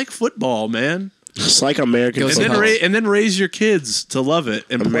too. Just like football, man. Just like American football. And then raise your kids to love it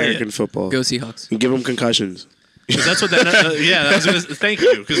and American play it. football. Go Seahawks. And give them concussions. Because that's what thank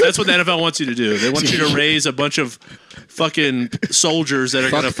you. Because that's what the NFL wants you to do. They want you to raise a bunch of fucking soldiers that are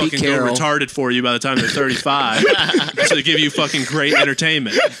going to fucking go retarded for you by the time they're 35 to give you fucking great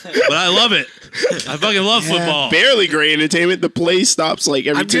entertainment. But I love it. I fucking love football. Barely great entertainment. The play stops like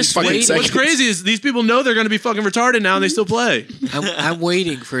every 2 fucking seconds. What's crazy is these people know they're going to be fucking retarded now and they still play. I'm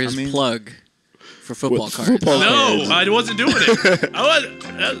waiting for his plug for football cards. I wasn't doing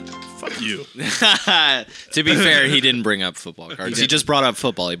it. Fuck you. To be fair, he didn't bring up football cards. He just brought up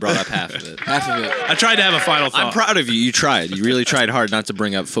football. He brought up half of it. Half of it. I tried to have a final thought. I'm proud of you. You tried. You really tried hard not to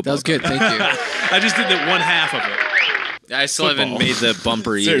bring up football. That was good. Thank you. I just did that one half of it. I still haven't made the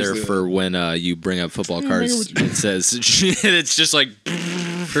bumper either for when you bring up football cards. It says it's just like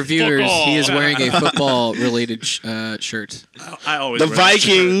For viewers, he is wearing a football-related shirt. I always The wear that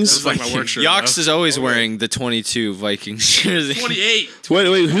shirt. Vikings. That's like my work shirt. Yox is always wearing the 22 Vikings jersey. 28.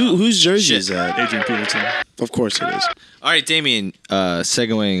 Wait, whose jersey is that? Adrian Peterson. Of course it is. All right, Damien,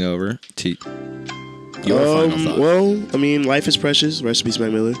 segueing over to your final thought. Well, I mean, life is precious. Rest in peace,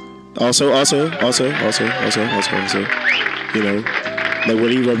 Mac Miller. Also, you know, like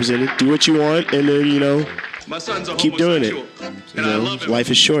what he represented. Do what you want, and then, you know, keep doing it. You know, life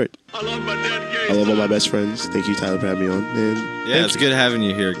is short. I love all my best friends. Thank you, Tyler, for having me on. And Yeah, it's good having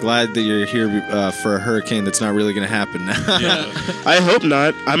you here. Glad that you're here for a hurricane that's not really going to happen now. Yeah. I hope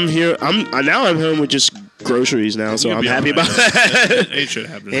not. I'm here. I'm home with just groceries now, so I'm happy about that. Ain't shit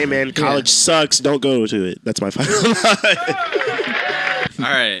happening. Hey, man, college sucks. Don't go to it. That's my final thought. All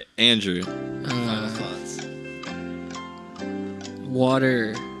right, Andrew. Final thoughts.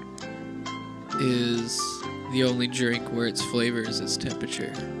 Water is the only drink where its flavor is its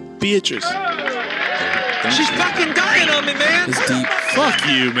temperature. Beatrice. She's fucking dying on me, man. It's deep. Fuck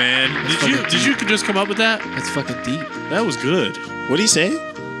you, man. Did you just come up with that? That's fucking deep. That was good. What did he say?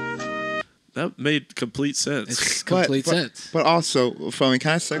 That made complete sense. It's complete sense. But also, can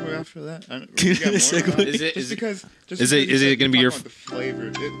I segue after that? Is it going to be your the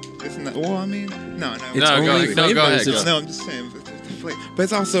flavor? Isn't that? Well, I mean, no. Go ahead. No, I'm just saying. The flavor. But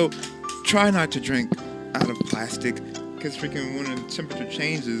it's also try not to drink out of plastic. Because freaking when the temperature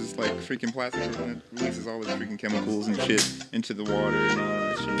changes, like freaking plastic releases all the freaking chemicals and shit into the water and all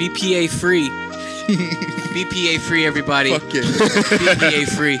that shit. BPA free. BPA free, everybody. Fuck it. BPA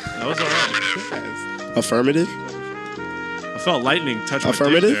free. That was alright. Affirmative. I felt lightning touch my dick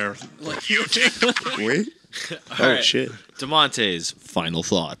Affirmative? there. Wait. All right. Shit. DeMonte's final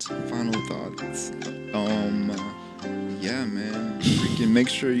thoughts. Final thoughts. Yeah, man. Freaking make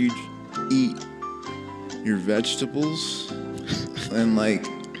sure you eat your vegetables and like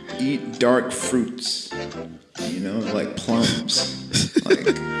eat dark fruits, you know, like plums,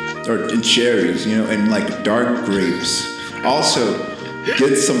 and cherries, you know, and like dark grapes. Also,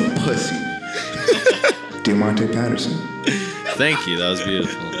 get some pussy. Diamante Patterson. Thank you. That was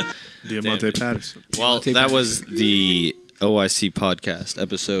beautiful. Diamante Patterson. Well, that was the OYC Podcast,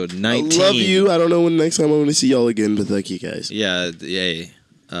 episode 19. I love you. I don't know when next time I'm going to see y'all again, but thank you guys. Yeah, yay.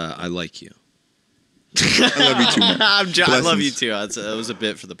 I like you. I love you too, man. I love you too. It was a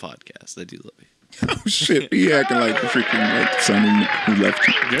bit for the podcast. I do love you. Oh shit, he acting like the freaking like son who left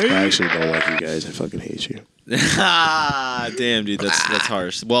you. I actually don't like you guys. I fucking hate you. Damn, dude, that's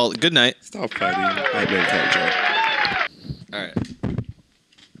harsh. Well, good night. Stop fighting. I made that joke. All right.